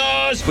Szechuan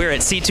sauce. We're at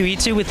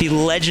C2E2 with the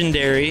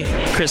legendary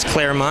Chris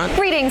Claremont.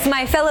 Greetings,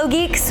 my fellow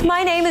geeks.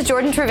 My name is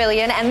Jordan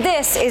Trevelyan, and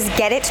this is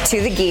Get It to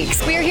the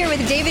Geeks. We're here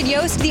with David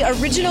Yost, the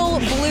original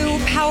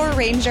blue Power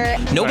Ranger.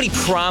 Nobody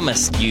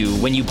promised you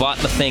when you bought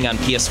the thing on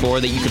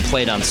PS4 that you could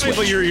play it on Switch.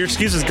 Well, your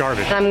excuse is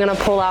garbage. I'm gonna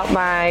pull out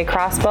my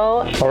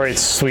crossbow. All right,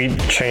 sweet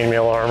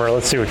chainmail armor.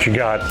 Let's see what you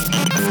got.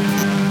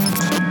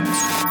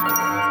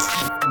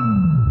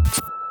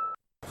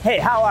 Hey,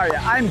 how are you?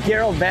 I'm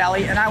Gerald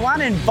Valley, and I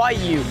want to invite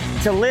you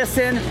to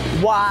listen,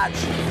 watch,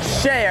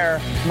 share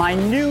my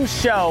new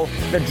show,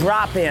 The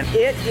Drop-In.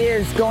 It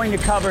is going to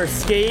cover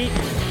skate,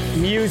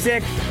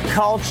 music,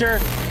 culture,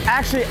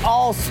 actually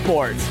all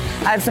sports.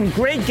 I have some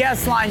great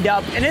guests lined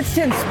up, and it's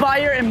to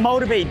inspire and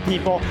motivate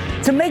people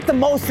to make the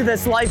most of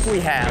this life we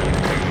have.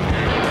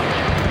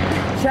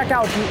 Check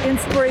out the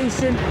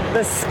inspiration,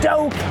 the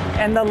stoke,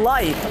 and the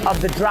life of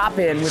The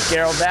Drop-In with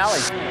Gerald Valley.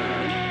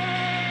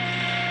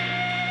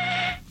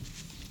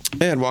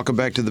 And welcome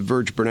back to the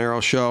Virg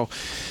Bernero Show.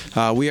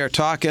 We are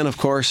talking, of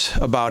course,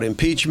 about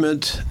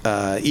impeachment,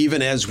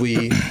 even as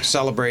we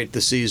celebrate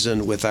the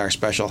season with our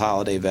special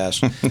holiday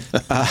vest.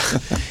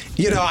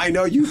 I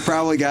know you've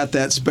probably got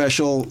that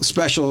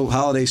special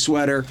holiday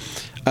sweater.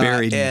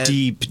 Buried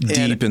deep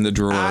in the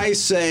drawer. I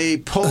say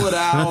pull it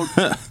out,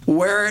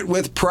 wear it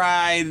with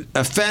pride,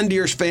 offend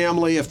your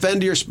family,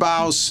 offend your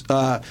spouse,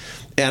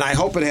 and I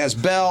hope it has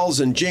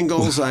bells and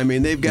jingles. I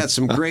mean, they've got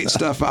some great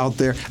stuff out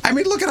there. I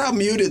mean, look at how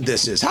muted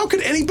this is. How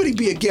could anybody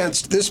be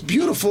against this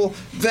beautiful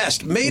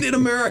vest made in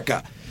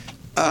America?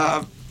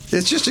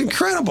 It's just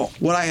incredible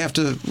what I have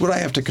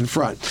to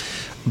confront.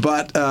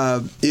 But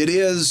it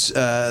is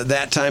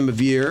that time of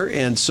year,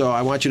 and so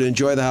I want you to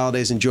enjoy the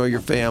holidays, enjoy your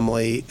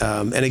family.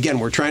 And again,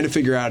 we're trying to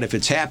figure out if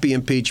it's happy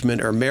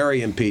impeachment or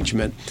merry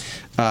impeachment,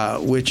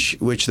 which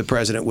the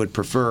president would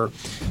prefer.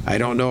 I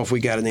don't know if we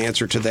got an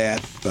answer to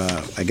that.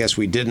 I guess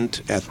we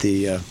didn't at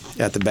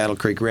the Battle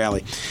Creek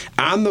rally.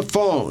 On the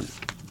phone,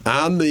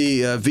 on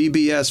the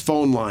VBS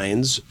phone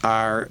lines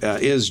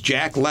is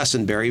Jack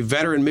Lessenberry,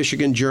 veteran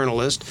Michigan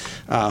journalist,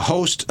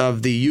 host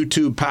of the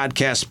YouTube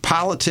podcast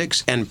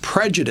Politics and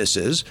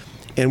Prejudices.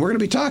 And we're going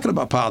to be talking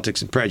about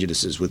politics and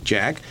prejudices with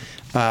Jack.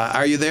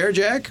 Are you there,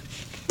 Jack?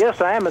 Yes,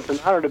 I am. It's an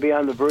honor to be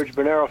on the Virg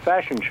Bernero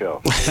Fashion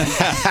Show.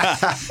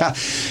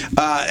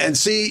 And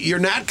see, you're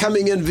not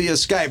coming in via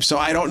Skype, so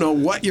I don't know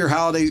what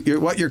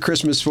your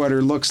Christmas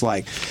sweater looks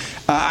like.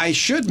 I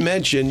should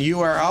mention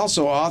you are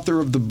also author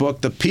of the book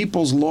The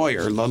People's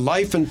Lawyer, The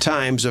Life and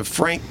Times of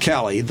Frank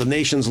Kelly, the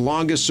nation's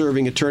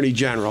longest-serving Attorney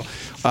General.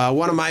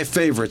 One of my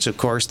favorites, of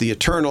course, the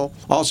Eternal,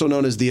 also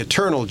known as the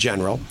Eternal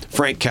General,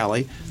 Frank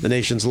Kelly, the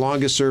nation's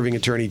longest-serving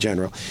Attorney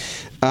General.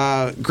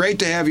 Great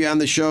to have you on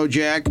the show,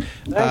 Jack.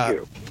 Thank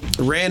you.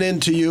 Ran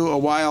into you a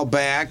while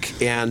back,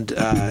 and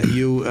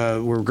you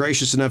were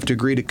gracious enough to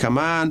agree to come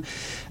on.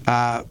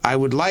 I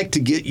would like to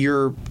get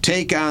your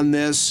take on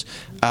this.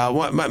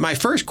 My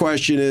first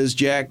question is,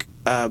 Jack,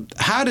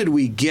 how did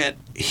we get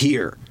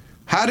here?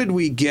 How did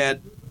we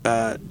get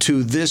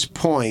to this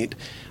point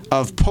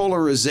of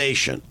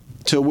polarization,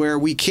 to where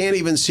we can't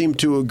even seem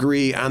to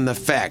agree on the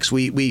facts?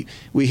 We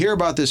hear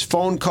about this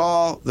phone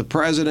call, the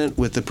president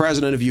with the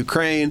president of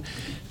Ukraine.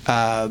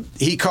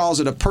 He calls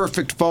it a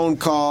perfect phone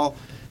call.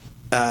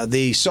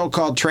 The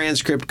so-called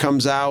transcript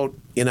comes out.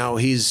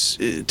 He's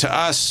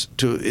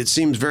it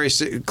seems very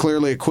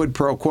clearly a quid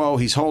pro quo.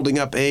 He's holding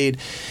up aid.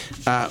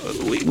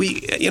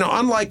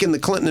 Unlike in the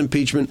Clinton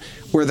impeachment,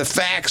 where the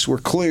facts were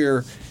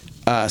clear,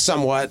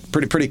 somewhat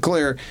pretty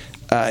clear.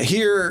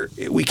 Here,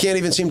 we can't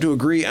even seem to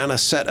agree on a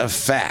set of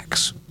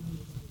facts.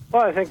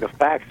 Well, I think the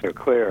facts are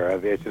clear. I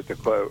mean, it's just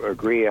to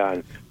agree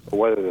on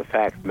whether the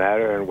facts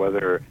matter and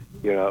whether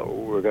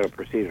we're going to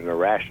proceed in a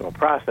rational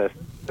process.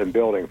 Been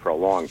building for a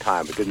long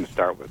time. It didn't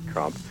start with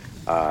Trump.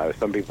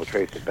 Some people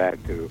trace it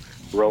back to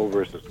Roe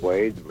versus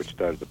Wade, which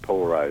started to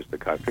polarize the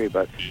country.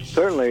 But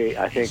certainly,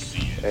 I think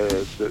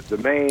the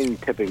main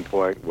tipping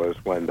point was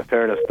when the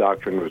Fairness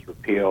Doctrine was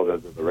repealed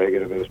under the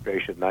Reagan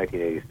administration in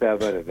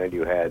 1987, and then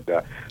you had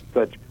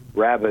such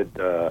rabid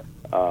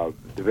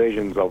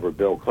divisions over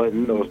Bill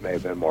Clinton. Those may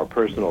have been more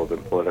personal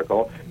than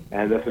political,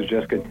 and this has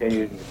just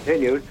continued and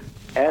continued.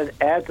 And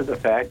add to the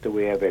fact that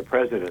we have a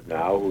president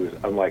now who is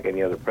unlike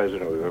any other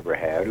president we've ever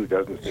had, who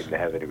doesn't seem to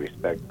have any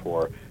respect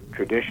for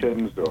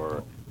traditions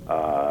or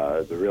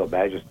the real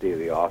majesty of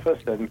the office,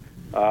 and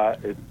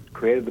it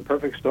created the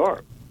perfect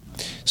storm.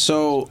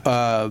 So,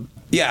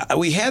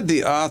 we had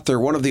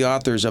one of the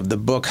authors of the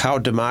book How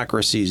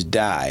Democracies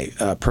Die,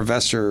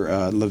 Professor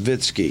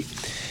Levitsky.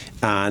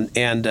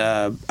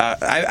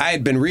 I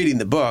had been reading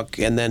the book,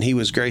 and then he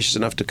was gracious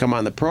enough to come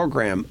on the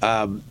program.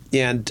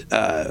 And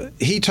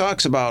he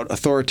talks about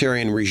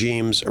authoritarian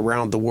regimes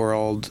around the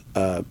world,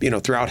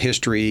 throughout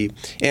history,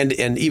 and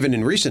even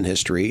in recent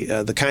history,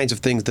 the kinds of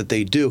things that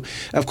they do.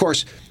 Of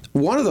course,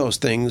 one of those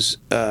things,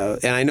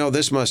 and I know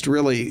this must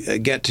really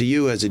get to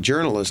you as a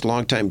journalist,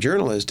 longtime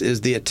journalist,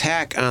 is the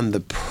attack on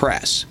the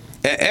press.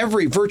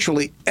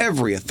 Virtually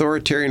every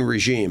authoritarian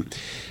regime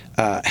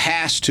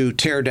has to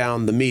tear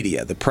down the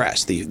media, the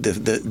press,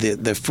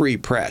 the free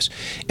press.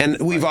 And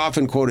we've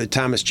often quoted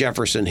Thomas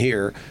Jefferson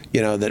here,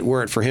 that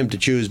were it for him to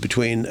choose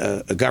between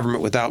a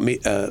government without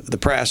the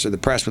press or the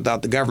press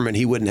without the government,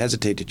 he wouldn't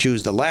hesitate to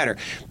choose the latter.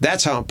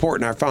 That's how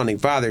important our founding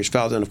fathers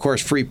felt. And, of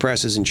course, free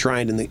press is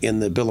enshrined in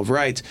the Bill of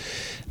Rights.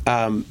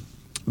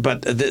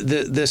 But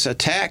this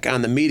attack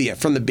on the media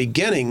from the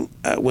beginning,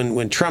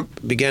 when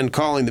Trump began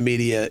calling the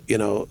media,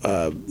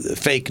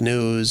 fake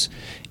news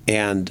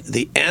and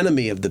the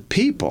enemy of the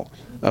people,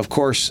 of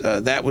course,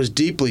 that was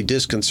deeply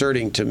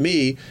disconcerting to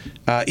me,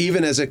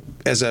 even as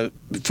a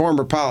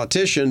former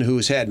politician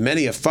who's had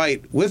many a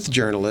fight with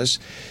journalists.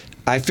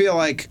 I feel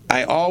like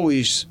I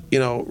always,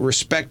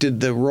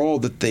 respected the role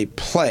that they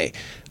play.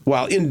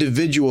 While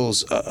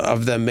individuals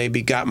of them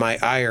maybe got my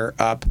ire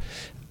up,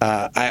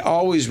 I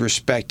always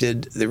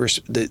respected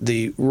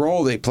the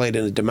role they played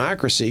in a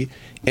democracy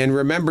and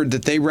remembered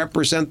that they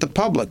represent the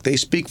public. They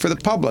speak for the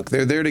public.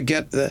 They're there to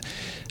get the...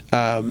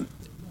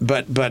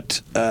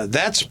 But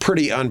that's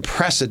pretty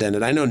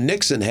unprecedented. I know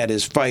Nixon had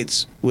his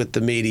fights with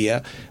the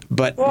media,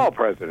 but... Well, all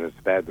presidents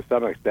have had to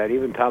some extent.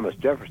 Even Thomas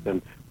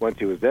Jefferson, once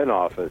he was in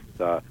office,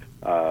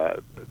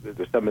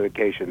 there's some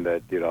indication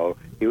that, he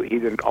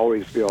didn't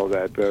always feel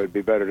that it would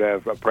be better to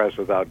have a press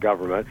without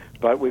government.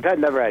 But we've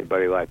never had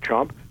anybody like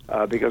Trump.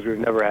 Because we've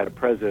never had a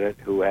president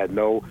who had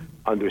no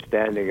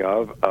understanding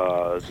of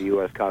the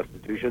U.S.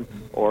 Constitution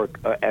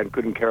and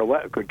could care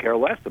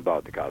less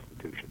about the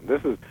Constitution.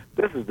 This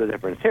is the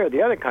difference here.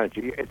 The other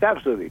country, it's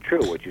absolutely true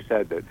what you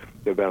said, that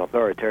there have been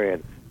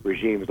authoritarian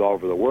regimes all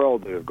over the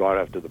world that have gone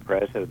after the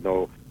press and have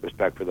no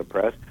respect for the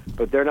press,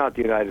 but they're not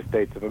the United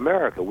States of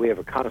America. We have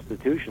a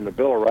Constitution. The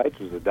Bill of Rights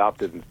was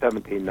adopted in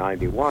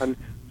 1791,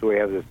 so we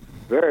have this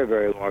very,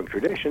 very long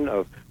tradition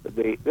of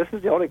this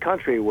is the only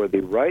country where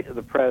the right of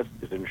the press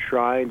is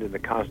enshrined in the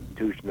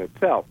Constitution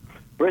itself.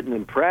 Britain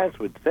and France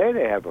would say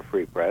they have a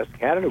free press.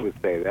 Canada would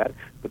say that,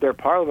 but their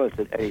parliaments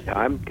at any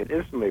time can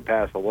instantly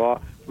pass a law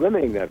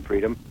limiting that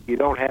freedom. You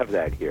don't have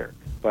that here.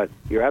 But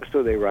you're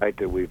absolutely right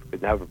that we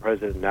have a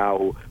president now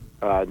who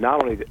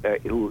not only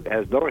who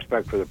has no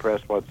respect for the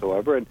press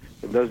whatsoever and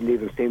doesn't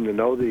even seem to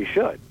know that he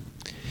should.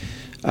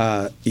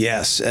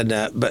 Yes, and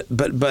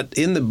but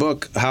in the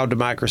book How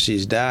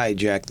Democracies Die,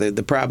 Jack,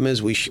 the problem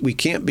is we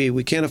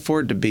can't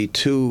afford to be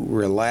too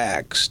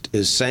relaxed.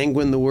 Is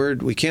sanguine the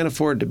word? We can't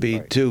afford to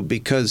be too,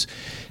 because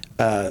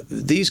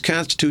these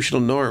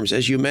constitutional norms,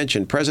 as you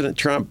mentioned, President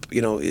Trump,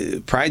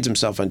 prides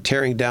himself on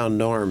tearing down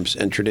norms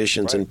and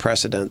traditions and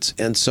precedents,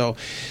 and so,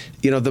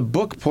 the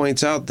book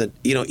points out that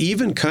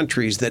even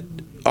countries that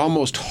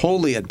almost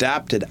wholly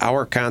adopted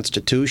our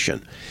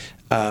Constitution.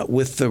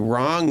 With the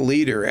wrong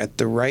leader at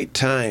the right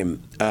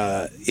time,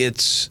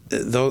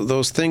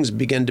 those things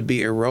begin to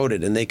be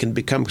eroded, and they can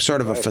become sort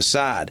of a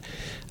facade.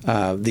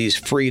 These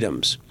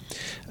freedoms.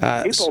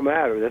 People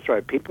matter. That's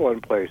right. People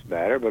in place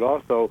matter, but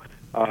also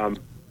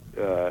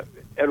Edward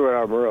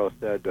R. Murrow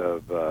said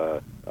of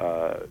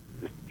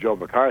Joe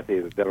McCarthy,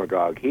 the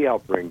demagogue he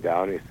helped bring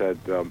down. He said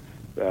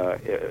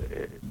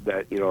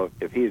that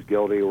if he's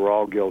guilty, we're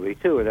all guilty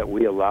too, and that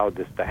we allowed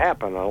this to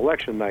happen on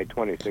election night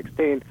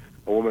 2016.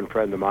 A woman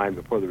friend of mine,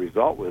 before the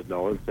result was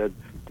known, said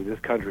that this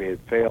country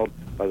had failed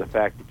by the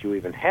fact that you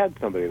even had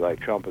somebody like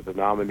Trump as a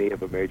nominee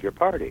of a major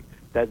party.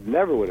 That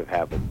never would have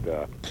happened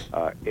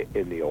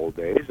in the old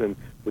days, and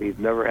we've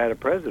never had a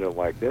president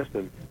like this.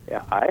 And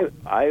I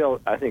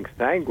think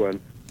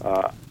sanguine.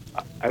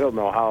 I don't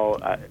know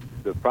how.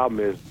 The problem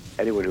is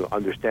anyone who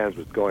understands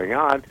what's going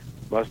on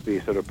must be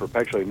sort of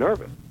perpetually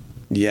nervous.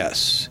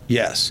 Yes.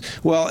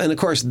 Well, and of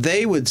course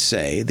they would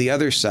say the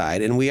other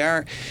side, and we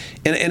are,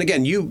 and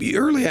again, you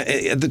early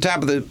at the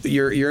top of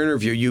your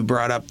interview, you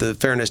brought up the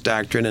fairness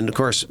doctrine, and of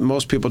course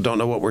most people don't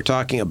know what we're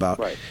talking about.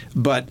 Right.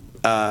 But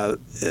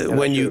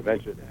when you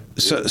mentioned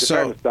that, the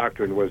fairness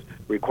doctrine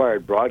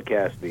required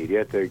broadcast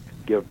media to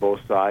give both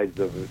sides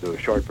of the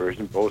short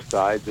version, both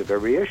sides of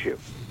every issue,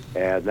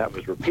 and that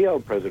was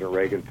repealed. President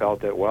Reagan felt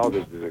that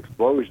there's this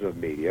explosion of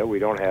media. We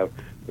don't have.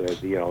 In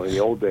the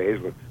old days,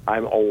 when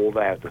I'm old,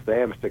 I have to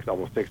say, I'm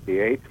almost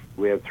 68.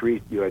 You had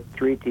three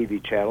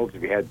TV channels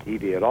if you had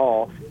TV at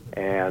all,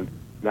 and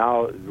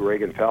now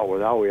Reagan felt,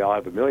 now we all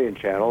have 1 million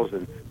channels,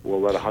 and we'll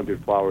let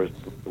 100 flowers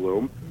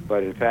bloom.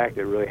 But in fact,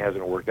 it really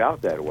hasn't worked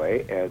out that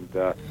way,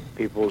 and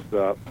people's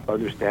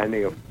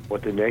understanding of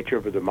what the nature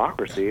of a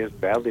democracy is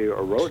badly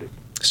eroded.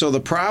 So the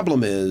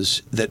problem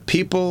is that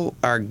people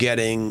are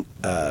getting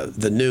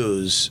the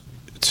news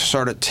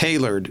sort of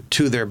tailored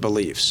to their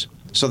beliefs.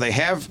 So they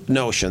have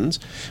notions.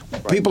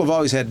 Right. People have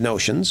always had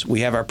notions.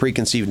 We have our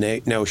preconceived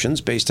notions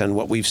based on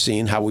what we've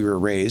seen, how we were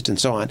raised, and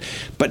so on.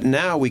 But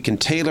now we can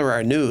tailor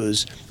our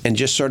news and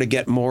just sort of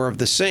get more of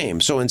the same.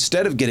 So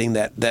instead of getting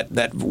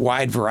that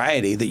wide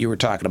variety that you were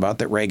talking about,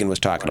 that Reagan was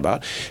talking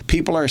about,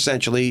 people are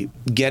essentially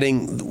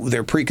getting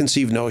their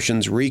preconceived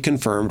notions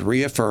reconfirmed,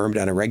 reaffirmed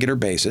on a regular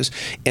basis.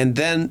 And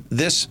then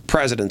this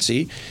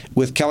presidency,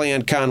 with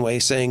Kellyanne Conway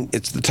saying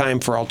it's the time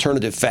for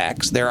alternative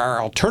facts, there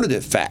are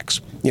alternative facts.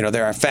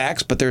 there are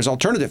facts, but there's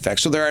alternative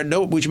facts.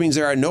 So which means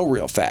there are no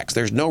real facts.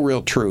 There's no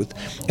real truth,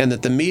 and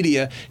that the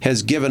media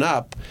has given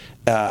up.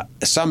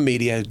 Some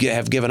media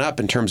have given up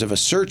in terms of a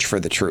search for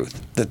the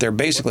truth, that they're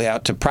basically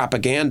out to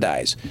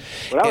propagandize.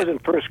 When I was in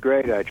first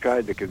grade, I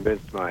tried to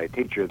convince my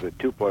teacher that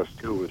 2 plus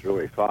 2 was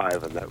really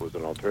 5, and that was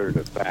an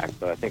alternative fact,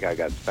 but I think I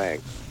got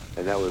spanked,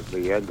 and that was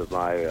the end of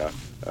my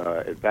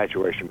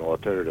infatuation with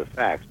alternative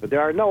facts. But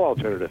there are no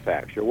alternative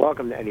facts. You're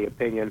welcome to any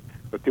opinion,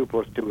 but 2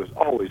 plus 2 is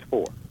always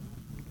 4.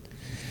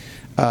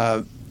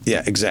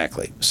 Yeah,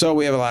 exactly. So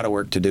we have a lot of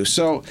work to do.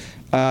 So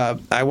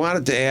I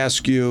wanted to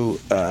ask you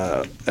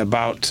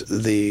about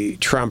the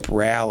Trump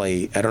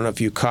rally. I don't know if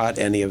you caught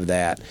any of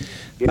that,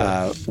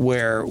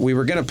 where we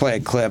were going to play a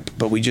clip,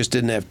 but we just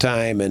didn't have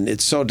time, and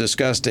it's so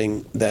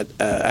disgusting that,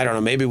 I don't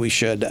know, maybe we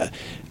should,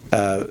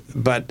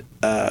 but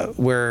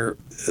where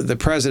the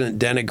president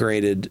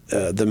denigrated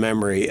the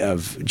memory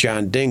of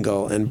John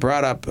Dingell and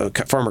brought up a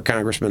former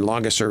congressman,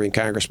 longest-serving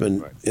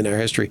congressman in our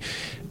history,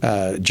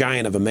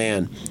 giant of a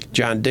man,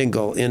 John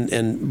Dingell,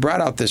 and brought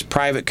out this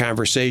private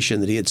conversation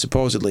that he had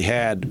supposedly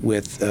had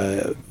with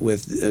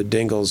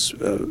Dingell's,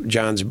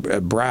 John's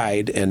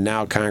bride, and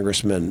now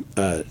Congressman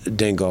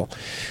Dingell.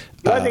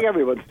 Well, I think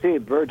everyone's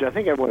seen, Virg, I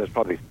think everyone has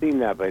probably seen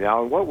that by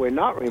now, and what we're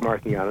not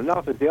remarking on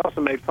enough is he also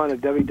made fun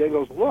of Debbie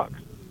Dingell's looks.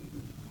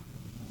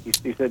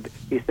 He said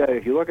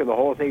if you look at the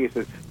whole thing, he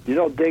said,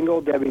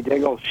 Dingell, Debbie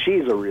Dingell,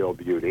 she's a real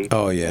beauty.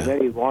 Oh, yeah. And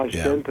then he launched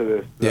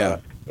into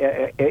this.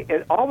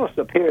 It almost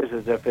appears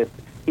as if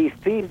he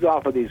feeds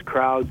off of these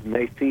crowds and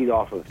they feed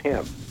off of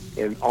him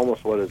in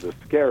almost what is a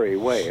scary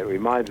way. It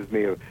reminds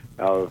me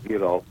of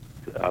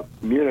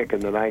Munich in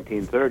the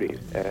 1930s,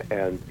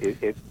 and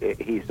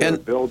he sort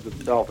of builds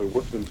himself and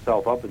whips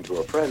himself up into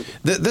a frenzy.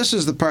 This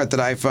is the part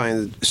that I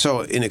find so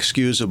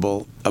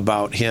inexcusable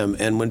about him.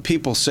 And when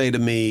people say to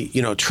me,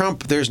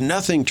 Trump, there's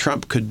nothing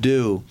Trump could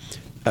do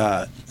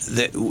that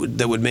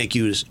would make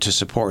you to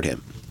support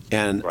him,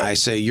 and I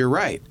say you're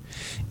right.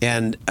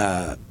 And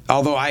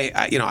although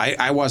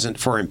I wasn't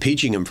for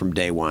impeaching him from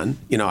day one,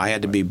 I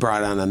had to be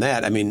brought on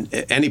that. I mean,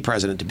 any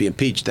president to be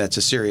impeached, that's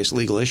a serious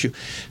legal issue,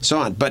 so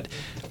on.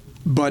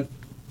 But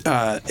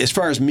as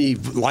far as me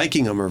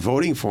liking him or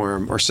voting for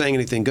him or saying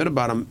anything good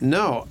about him,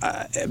 no,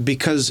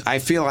 because I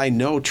feel I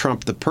know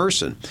Trump the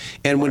person.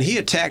 And when he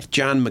attacked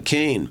John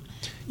McCain,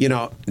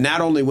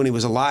 not only when he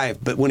was alive,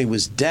 but when he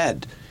was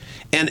dead.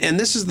 And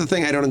this is the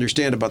thing I don't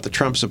understand about the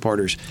Trump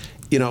supporters.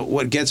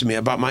 What gets me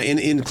about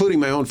including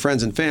my own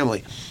friends and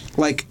family.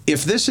 Like,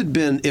 if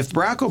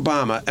Barack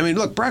Obama,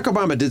 Barack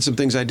Obama did some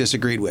things I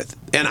disagreed with.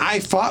 And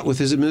I fought with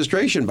his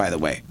administration, by the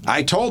way.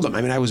 I told him,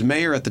 I was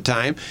mayor at the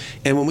time.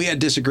 And when we had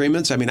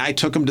disagreements, I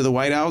took him to the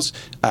White House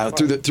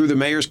through the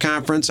mayor's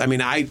conference.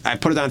 I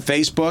put it on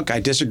Facebook.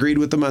 I disagreed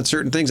with them on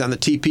certain things, on the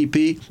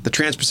TPP, the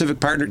Trans-Pacific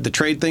Partner, the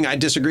trade thing. I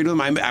disagreed with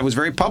him. I was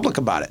very public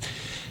about it.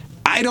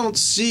 I don't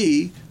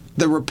see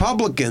the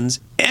Republicans,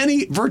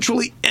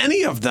 virtually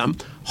any of them,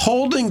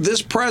 holding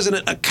this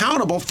president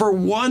accountable for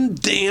one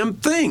damn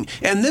thing.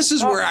 And this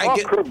is where I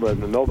get... Paul Krugman,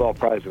 the Nobel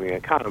Prize-winning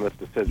economist,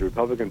 that says the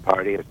Republican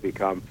Party has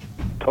become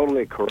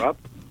totally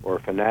corrupt or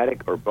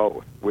fanatic or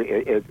both.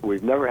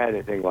 We've never had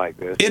anything like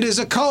this. It is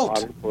a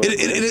cult.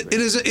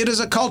 It is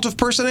a cult of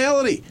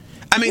personality.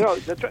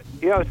 That's right.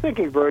 I was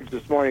thinking, Virg,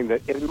 this morning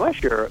that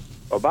unless you're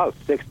about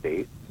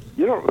 60...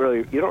 You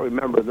don't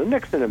remember the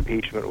Nixon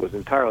impeachment was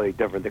entirely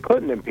different. The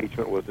Clinton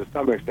impeachment was to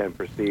some extent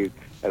perceived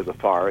as a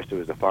farce. It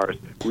was a farce,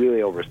 really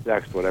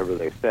oversexed, whatever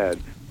they said.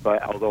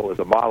 But although it was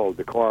a model of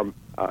decorum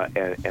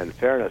and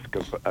fairness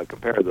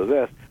compared to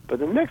this,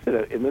 but in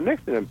the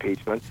Nixon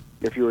impeachment,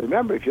 if you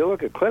remember, if you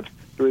look at clips,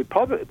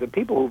 the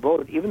people who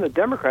voted, even the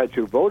Democrats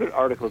who voted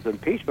articles of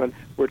impeachment,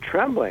 were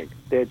trembling.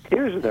 They had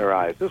tears in their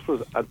eyes. This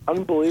was an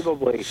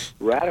unbelievably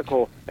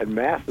radical and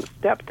massive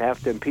step to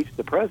have to impeach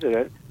the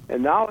president.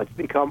 And now it's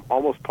become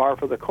almost par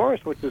for the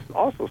course, which is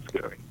also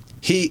scary.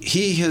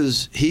 He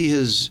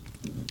has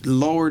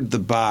lowered the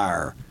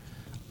bar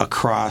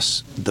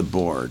across the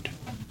board.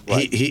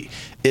 Right. He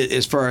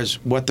as far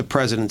as what the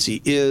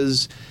presidency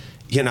is,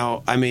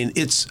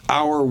 it's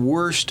our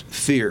worst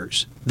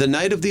fears. The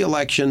night of the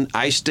election,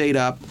 I stayed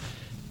up.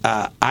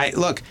 I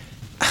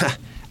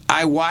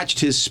watched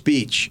his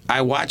speech.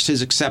 I watched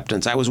his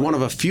acceptance. I was one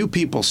of a few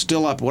people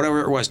still up, whatever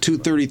it was,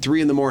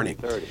 2:33 in the morning.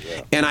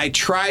 And I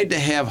tried to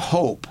have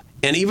hope.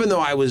 And even though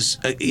I was,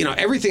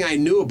 everything I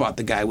knew about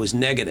the guy was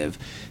negative,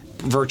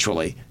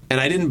 virtually, and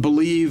I didn't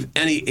believe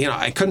any,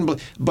 I couldn't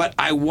believe, but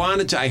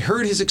I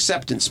heard his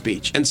acceptance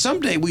speech. And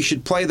someday we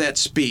should play that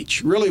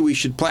speech. Really, we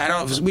should play.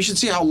 We should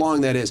see how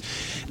long that is.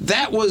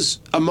 That was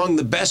among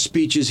the best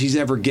speeches he's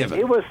ever given.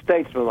 It was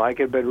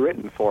statesmanlike. It had been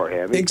written for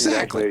him.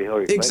 Exactly. He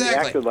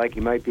acted like he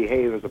might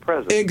behave as a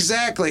president.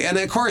 Exactly. And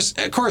of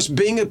course,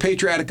 being a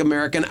patriotic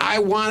American, I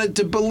wanted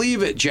to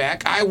believe it,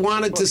 Jack. I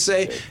wanted to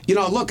say,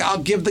 look,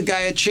 I'll give the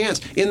guy a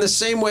chance. In the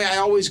same way I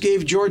always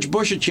gave George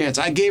Bush a chance.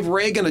 I gave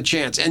Reagan a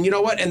chance. And you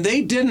know what? And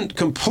they didn't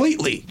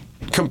completely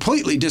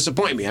completely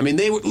disappoint me. I mean,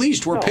 they at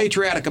least were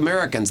patriotic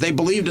Americans. They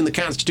believed in the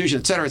Constitution,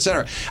 et cetera, et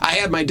cetera. I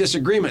had my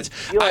disagreements.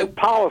 You had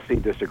policy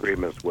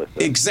disagreements with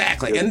them.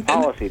 Exactly. And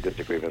policy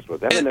disagreements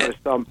with them. And there was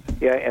some,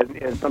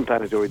 and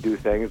sometimes they would do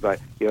things like,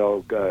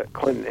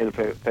 Clinton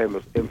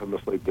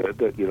infamously did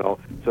that,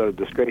 sort of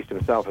disgraced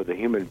himself as a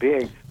human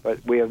being.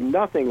 But we have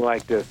nothing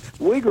like this.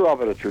 We grew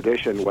up in a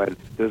tradition when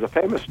there's a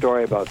famous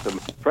story about some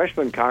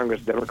freshman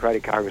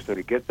Democratic congressman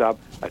who gets up,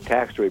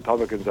 attacks the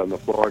Republicans on the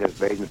floor in his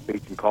maiden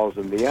speech and calls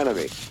them the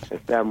enemy. And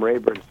Sam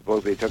Rayburn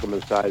supposedly took him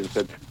aside and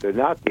said, they're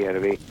not the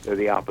enemy, they're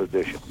the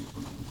opposition.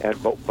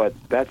 But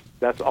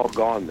that's all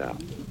gone now.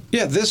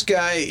 Yeah, this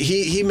guy,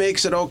 he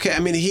makes it okay. I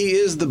mean, he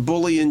is the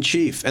bully in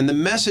chief, and the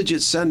message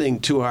it's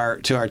sending to our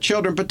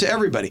children, but to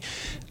everybody.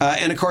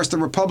 And of course, the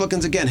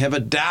Republicans again have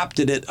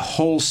adopted it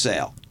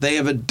wholesale. They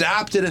have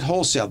adopted it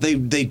wholesale.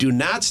 They do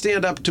not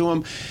stand up to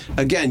him.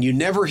 Again, you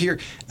never hear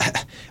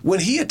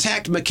when he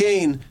attacked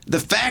McCain. The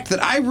fact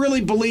that I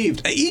really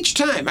believed each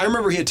time. I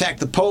remember he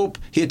attacked the Pope.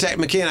 He attacked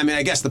McCain. I mean,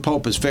 I guess the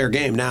Pope is fair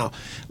game now,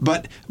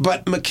 but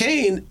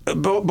McCain,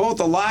 both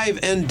alive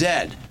and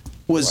dead,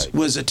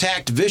 was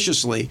attacked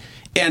viciously.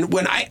 And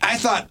when I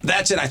thought,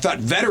 that's it, I thought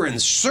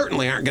veterans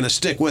certainly aren't going to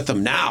stick with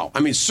him now. I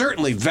mean,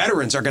 certainly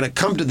veterans are going to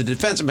come to the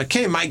defense of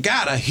McCain. My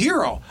God, a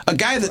hero, a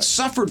guy that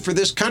suffered for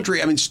this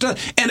country. I mean,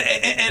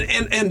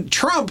 and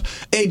Trump,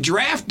 a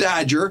draft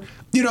dodger,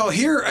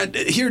 here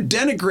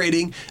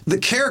denigrating the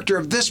character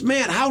of this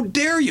man. How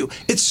dare you?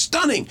 It's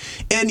stunning.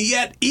 And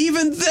yet,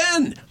 even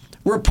then,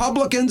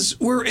 Republicans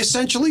were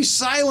essentially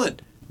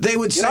silent. They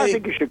would say... I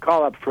think you should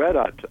call up Fred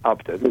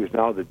Upton, who's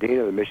now the dean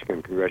of the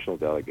Michigan congressional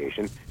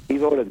delegation. He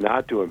voted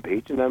not to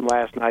impeach, and then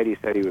last night he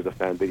said he was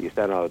offended. He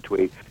sent out a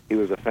tweet. He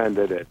was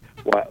offended at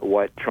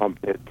what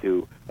Trump did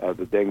to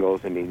the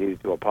Dingles, and he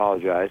needed to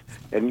apologize.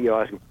 And you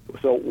ask him,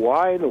 so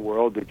why in the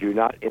world did you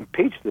not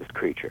impeach this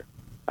creature?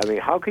 I mean,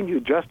 how can you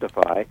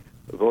justify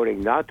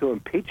voting not to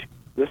impeach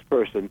this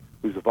person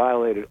who's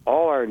violated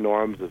all our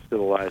norms of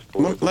civilized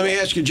political Let me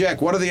ask you,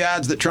 Jack, what are the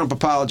odds that Trump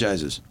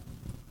apologizes?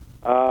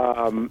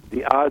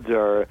 The odds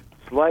are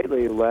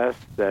slightly less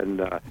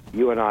than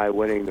you and I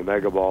winning the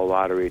Mega Ball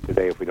lottery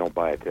today if we don't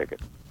buy a ticket.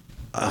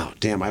 Oh,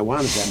 damn, I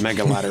wanted that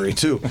mega lottery,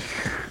 too.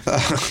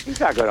 He's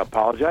not going to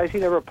apologize. He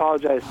never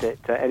apologized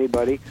to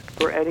anybody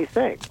for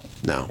anything.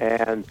 No.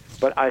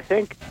 But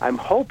I'm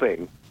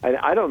hoping, and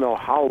I don't know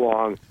how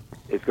long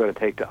it's going to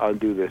take to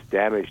undo this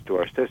damage to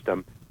our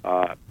system,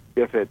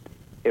 if it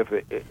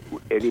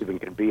even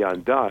can be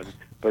undone.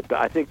 But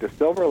I think the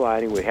silver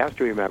lining, we have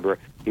to remember,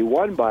 he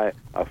won by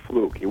a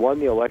fluke. He won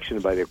the election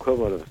by the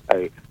equivalent of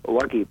a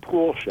lucky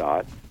pool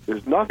shot.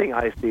 There's nothing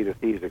I see that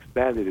he's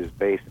expanded his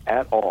base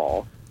at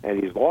all,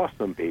 and he's lost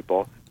some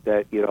people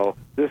that,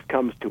 this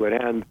comes to an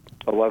end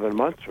 11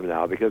 months from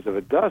now, because if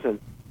it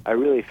doesn't, I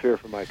really fear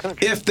for my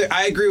country.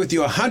 I agree with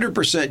you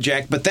 100%,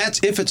 Jack, but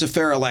that's if it's a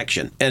fair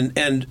election.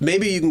 And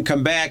maybe you can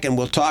come back and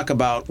we'll talk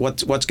about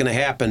what's going to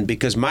happen,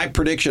 because my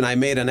prediction I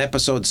made on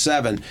episode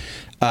 7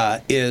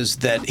 is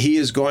that he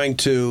is going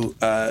to,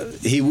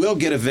 he will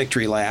get a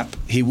victory lap,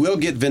 he will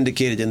get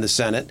vindicated in the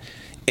Senate,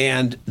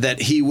 and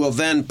that he will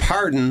then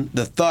pardon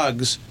the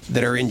thugs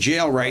that are in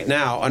jail right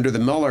now under the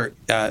Mueller,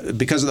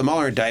 because of the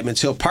Mueller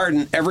indictments. He'll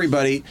pardon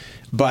everybody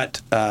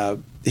but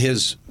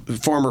his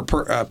former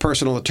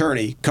personal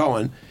attorney,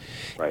 Cohen.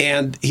 Right.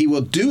 And he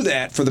will do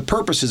that for the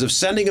purposes of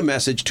sending a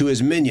message to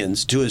his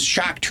minions, to his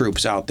shock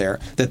troops out there,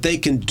 that they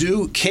can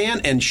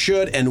and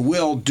should and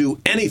will do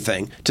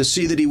anything to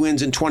see that he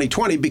wins in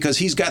 2020, because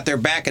he's got their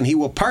back and he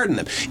will pardon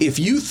them.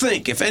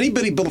 If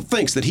anybody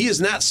thinks that he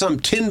is not some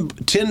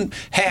tin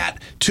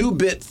hat,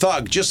 2-bit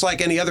thug, just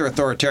like any other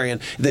authoritarian,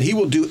 that he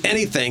will do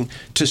anything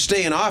to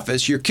stay in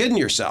office, you're kidding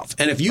yourself.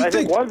 And if you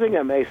think one thing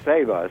that may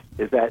save us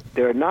is that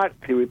the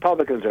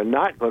Republicans are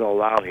not going to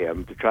allow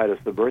him to try to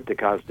subvert the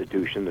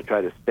Constitution, to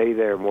try to stay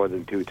there more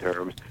than 2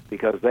 terms,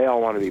 because they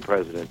all want to be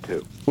president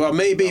too. Well,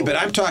 maybe, but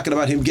I'm talking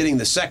about him getting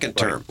the second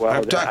term. Well,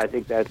 I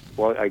think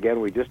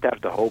again, we just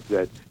have to hope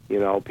that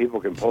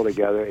people can pull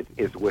together.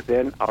 It's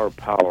within our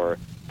power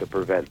to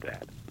prevent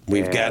that.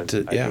 We've got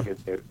to, yeah.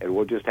 And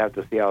we'll just have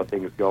to see how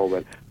things go.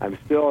 But I'm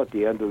still, at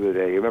the end of the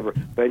day, remember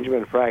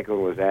Benjamin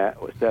Franklin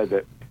said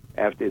that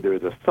after there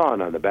was a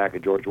sun on the back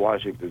of George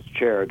Washington's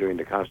chair during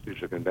the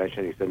Constitutional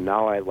Convention, he said,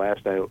 "Now I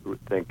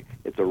think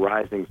it's a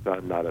rising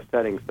sun, not a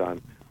setting sun."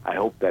 I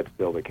hope that's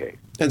still the case.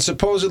 And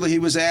supposedly he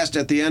was asked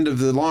at the end of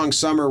the long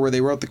summer where they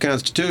wrote the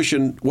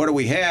Constitution, what do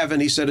we have?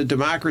 And he said, a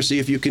democracy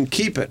if you can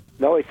keep it.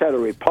 No, he said a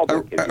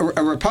republic.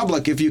 A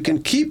republic if you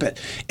can keep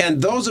it.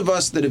 And those of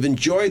us that have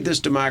enjoyed this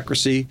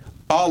democracy,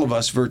 all of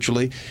us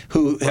virtually,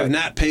 who have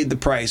not paid the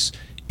price,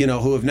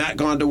 who have not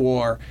gone to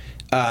war,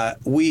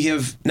 we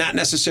have not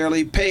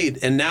necessarily paid,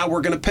 and now we're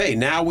going to pay.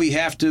 Now we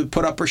have to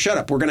put up or shut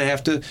up. We're going to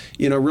have to,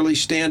 really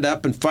stand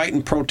up and fight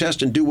and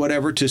protest and do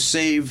whatever to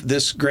save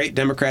this great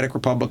democratic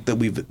republic that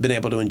we've been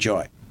able to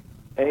enjoy.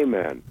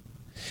 Amen.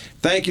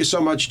 Thank you so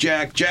much,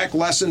 Jack. Jack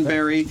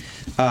Lessenberry,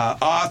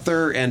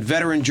 author and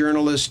veteran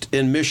journalist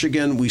in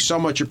Michigan. We so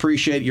much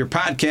appreciate your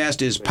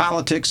podcast is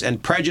Politics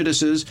and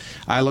Prejudices.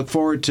 I look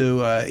forward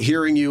to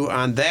hearing you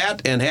on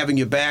that and having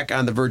you back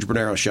on the Virg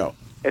Bernero Show.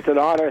 It's an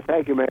honor.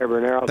 Thank you, Mayor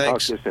Bernero.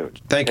 Thanks. Talk to you soon.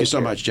 Thank you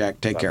so much,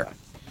 Jack. Take care.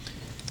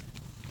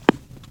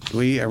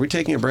 Are we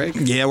taking a break?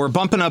 Yeah, we're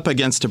bumping up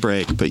against a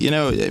break. But,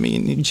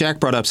 Jack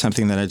brought up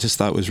something that I just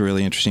thought was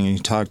really interesting. He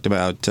talked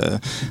about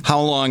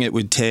how long it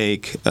would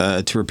take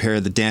to repair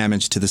the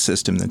damage to the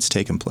system that's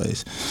taken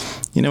place.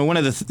 One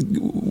of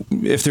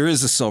if there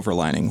is a silver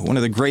lining, one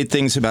of the great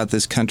things about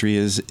this country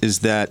is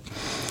that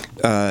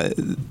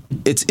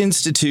its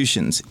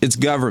institutions, its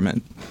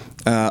government,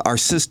 our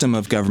system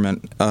of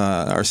government,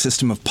 our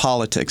system of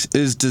politics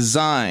is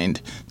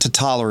designed to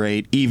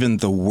tolerate even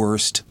the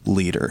worst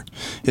leader.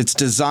 It's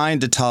designed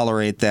to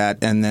tolerate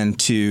that and then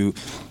to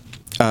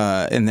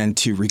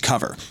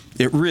recover.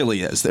 It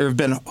really is. There have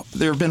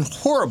been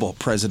horrible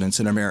presidents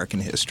in American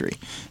history,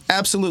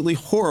 absolutely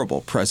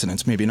horrible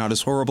presidents. Maybe not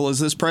as horrible as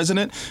this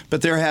president,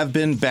 but there have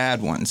been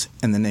bad ones,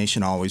 and the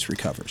nation always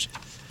recovers.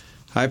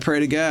 I pray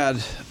to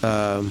God,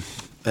 and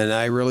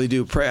I really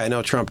do pray. I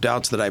know Trump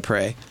doubts that I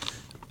pray.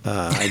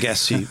 I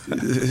guess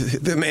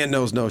the man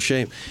knows no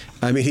shame.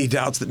 I mean, he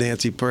doubts that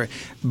Nancy pray.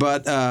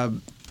 But,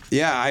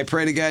 I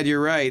pray to God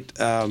you're right.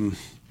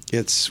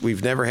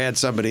 We've never had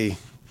somebody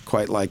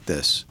quite like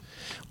this.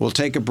 We'll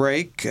take a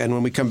break, and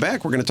when we come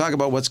back, we're going to talk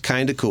about what's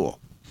kind of cool.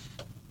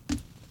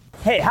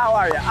 Hey, how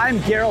are you?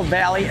 I'm Gerald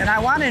Valley, and I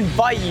want to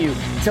invite you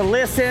to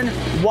listen,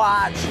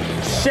 watch,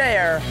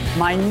 share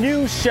my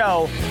new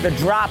show, The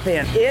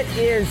Drop-In. It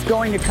is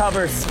going to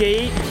cover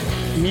skate,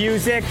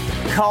 music,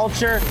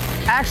 culture,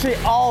 actually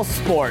all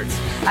sports.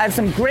 I have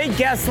some great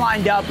guests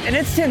lined up, and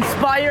it's to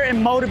inspire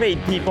and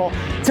motivate people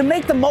to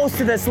make the most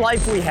of this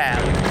life we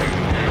have.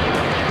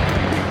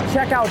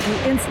 Check out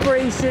the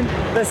inspiration,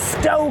 the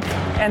stoke,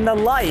 and the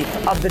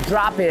life of The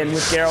Drop-In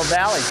with Gerald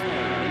Valley.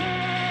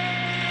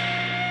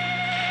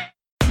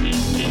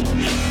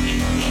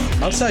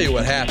 I'll tell you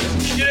what happened.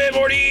 G'day,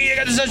 Morty. I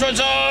got the Szechuan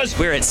sauce.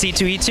 We're at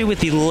C2E2 with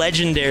the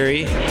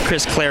legendary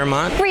Chris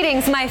Claremont.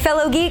 Greetings, my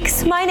fellow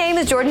geeks. My name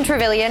is Jordan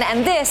Trevelyan,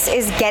 and this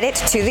is Get It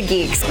to the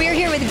Geeks. We're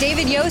here with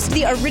David Yost,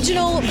 the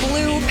original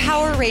Blue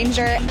Power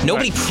Ranger.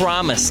 Nobody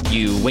promised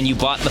you when you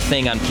bought the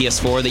thing on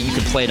PS4 that you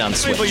could play it on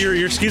Switch. But your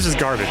excuse is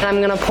garbage.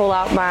 I'm gonna pull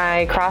out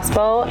my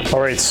crossbow.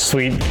 All right,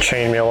 sweet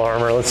chainmail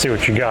armor. Let's see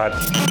what you got.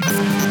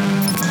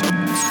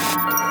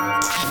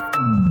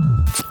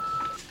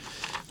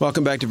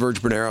 Welcome back to Virg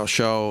Bernero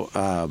Show.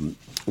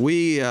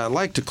 We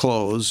like to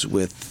close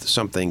with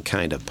something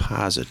kind of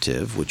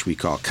positive, which we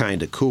call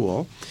kind of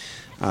cool.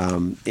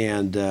 The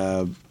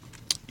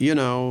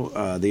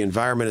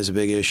environment is a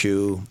big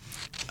issue,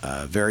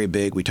 very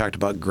big. We talked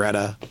about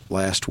Greta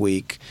last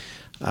week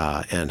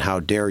and how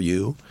dare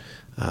you,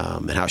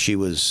 and how she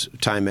was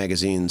Time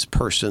Magazine's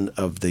Person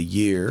of the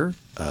Year,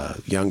 a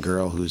young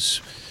girl who's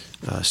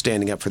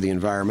standing up for the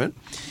environment.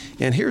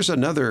 And here's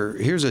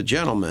a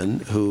gentleman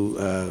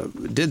who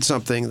did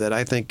something that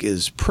I think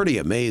is pretty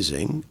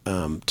amazing,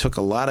 took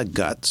a lot of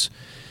guts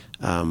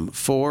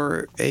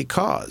for a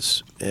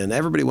cause. And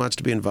everybody wants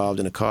to be involved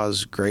in a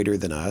cause greater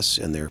than us,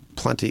 and there are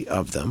plenty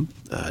of them,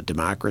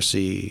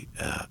 democracy,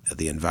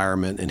 the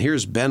environment. And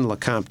here's Ben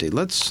LeCompte.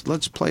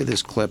 Let's play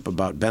this clip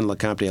about Ben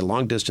LeCompte, a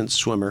long-distance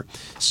swimmer,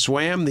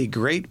 swam the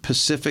Great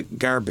Pacific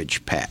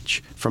Garbage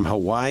Patch from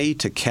Hawaii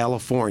to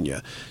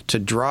California to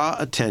draw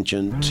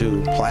attention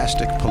to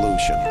plastic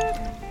pollution.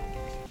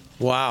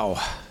 Wow,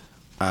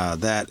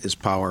 that is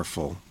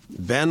powerful.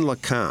 Ben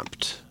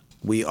LeCompte.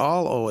 We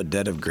all owe a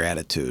debt of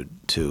gratitude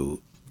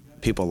to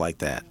people like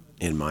that,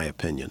 in my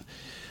opinion.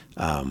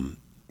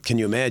 Can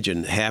you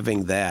imagine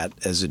having that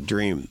as a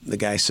dream? The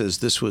guy says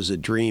this was a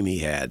dream he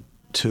had,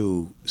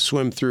 to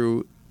swim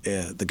through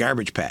the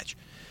garbage patch.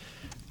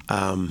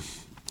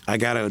 I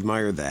got to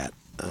admire that.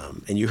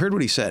 And you heard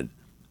what he said.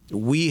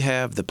 We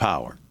have the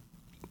power.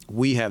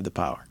 We have the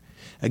power.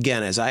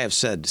 Again, as I have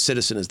said,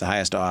 citizen is the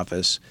highest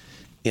office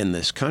in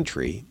this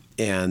country,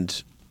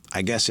 and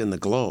I guess in the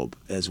globe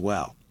as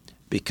well.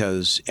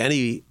 Because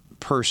any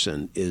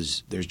person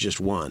there's just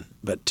one.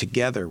 But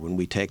together, when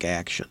we take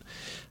action,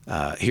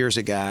 here's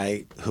a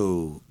guy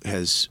who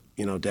has,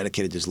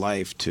 dedicated his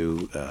life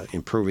to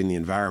improving the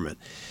environment.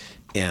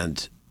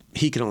 And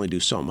he can only do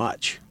so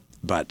much.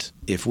 But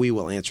if we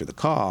will answer the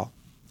call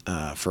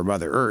for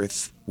Mother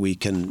Earth, we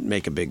can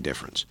make a big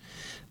difference.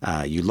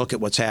 You look at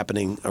what's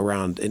happening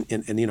around,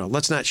 and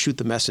let's not shoot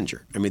the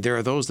messenger. I mean, there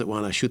are those that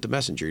want to shoot the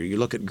messenger. You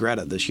look at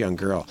Greta, this young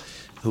girl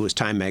who was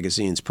Time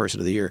Magazine's Person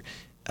of the Year,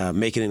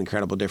 making an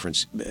incredible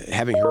difference,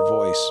 having her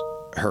voice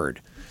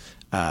heard.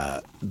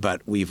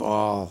 But we've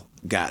all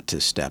got to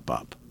step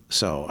up.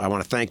 So I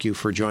want to thank you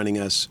for joining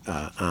us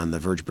on the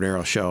Virg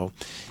Bernero Show,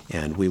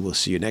 and we will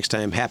see you next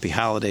time. Happy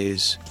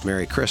holidays,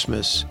 Merry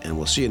Christmas, and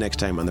we'll see you next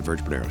time on the Virg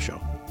Bernero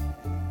Show.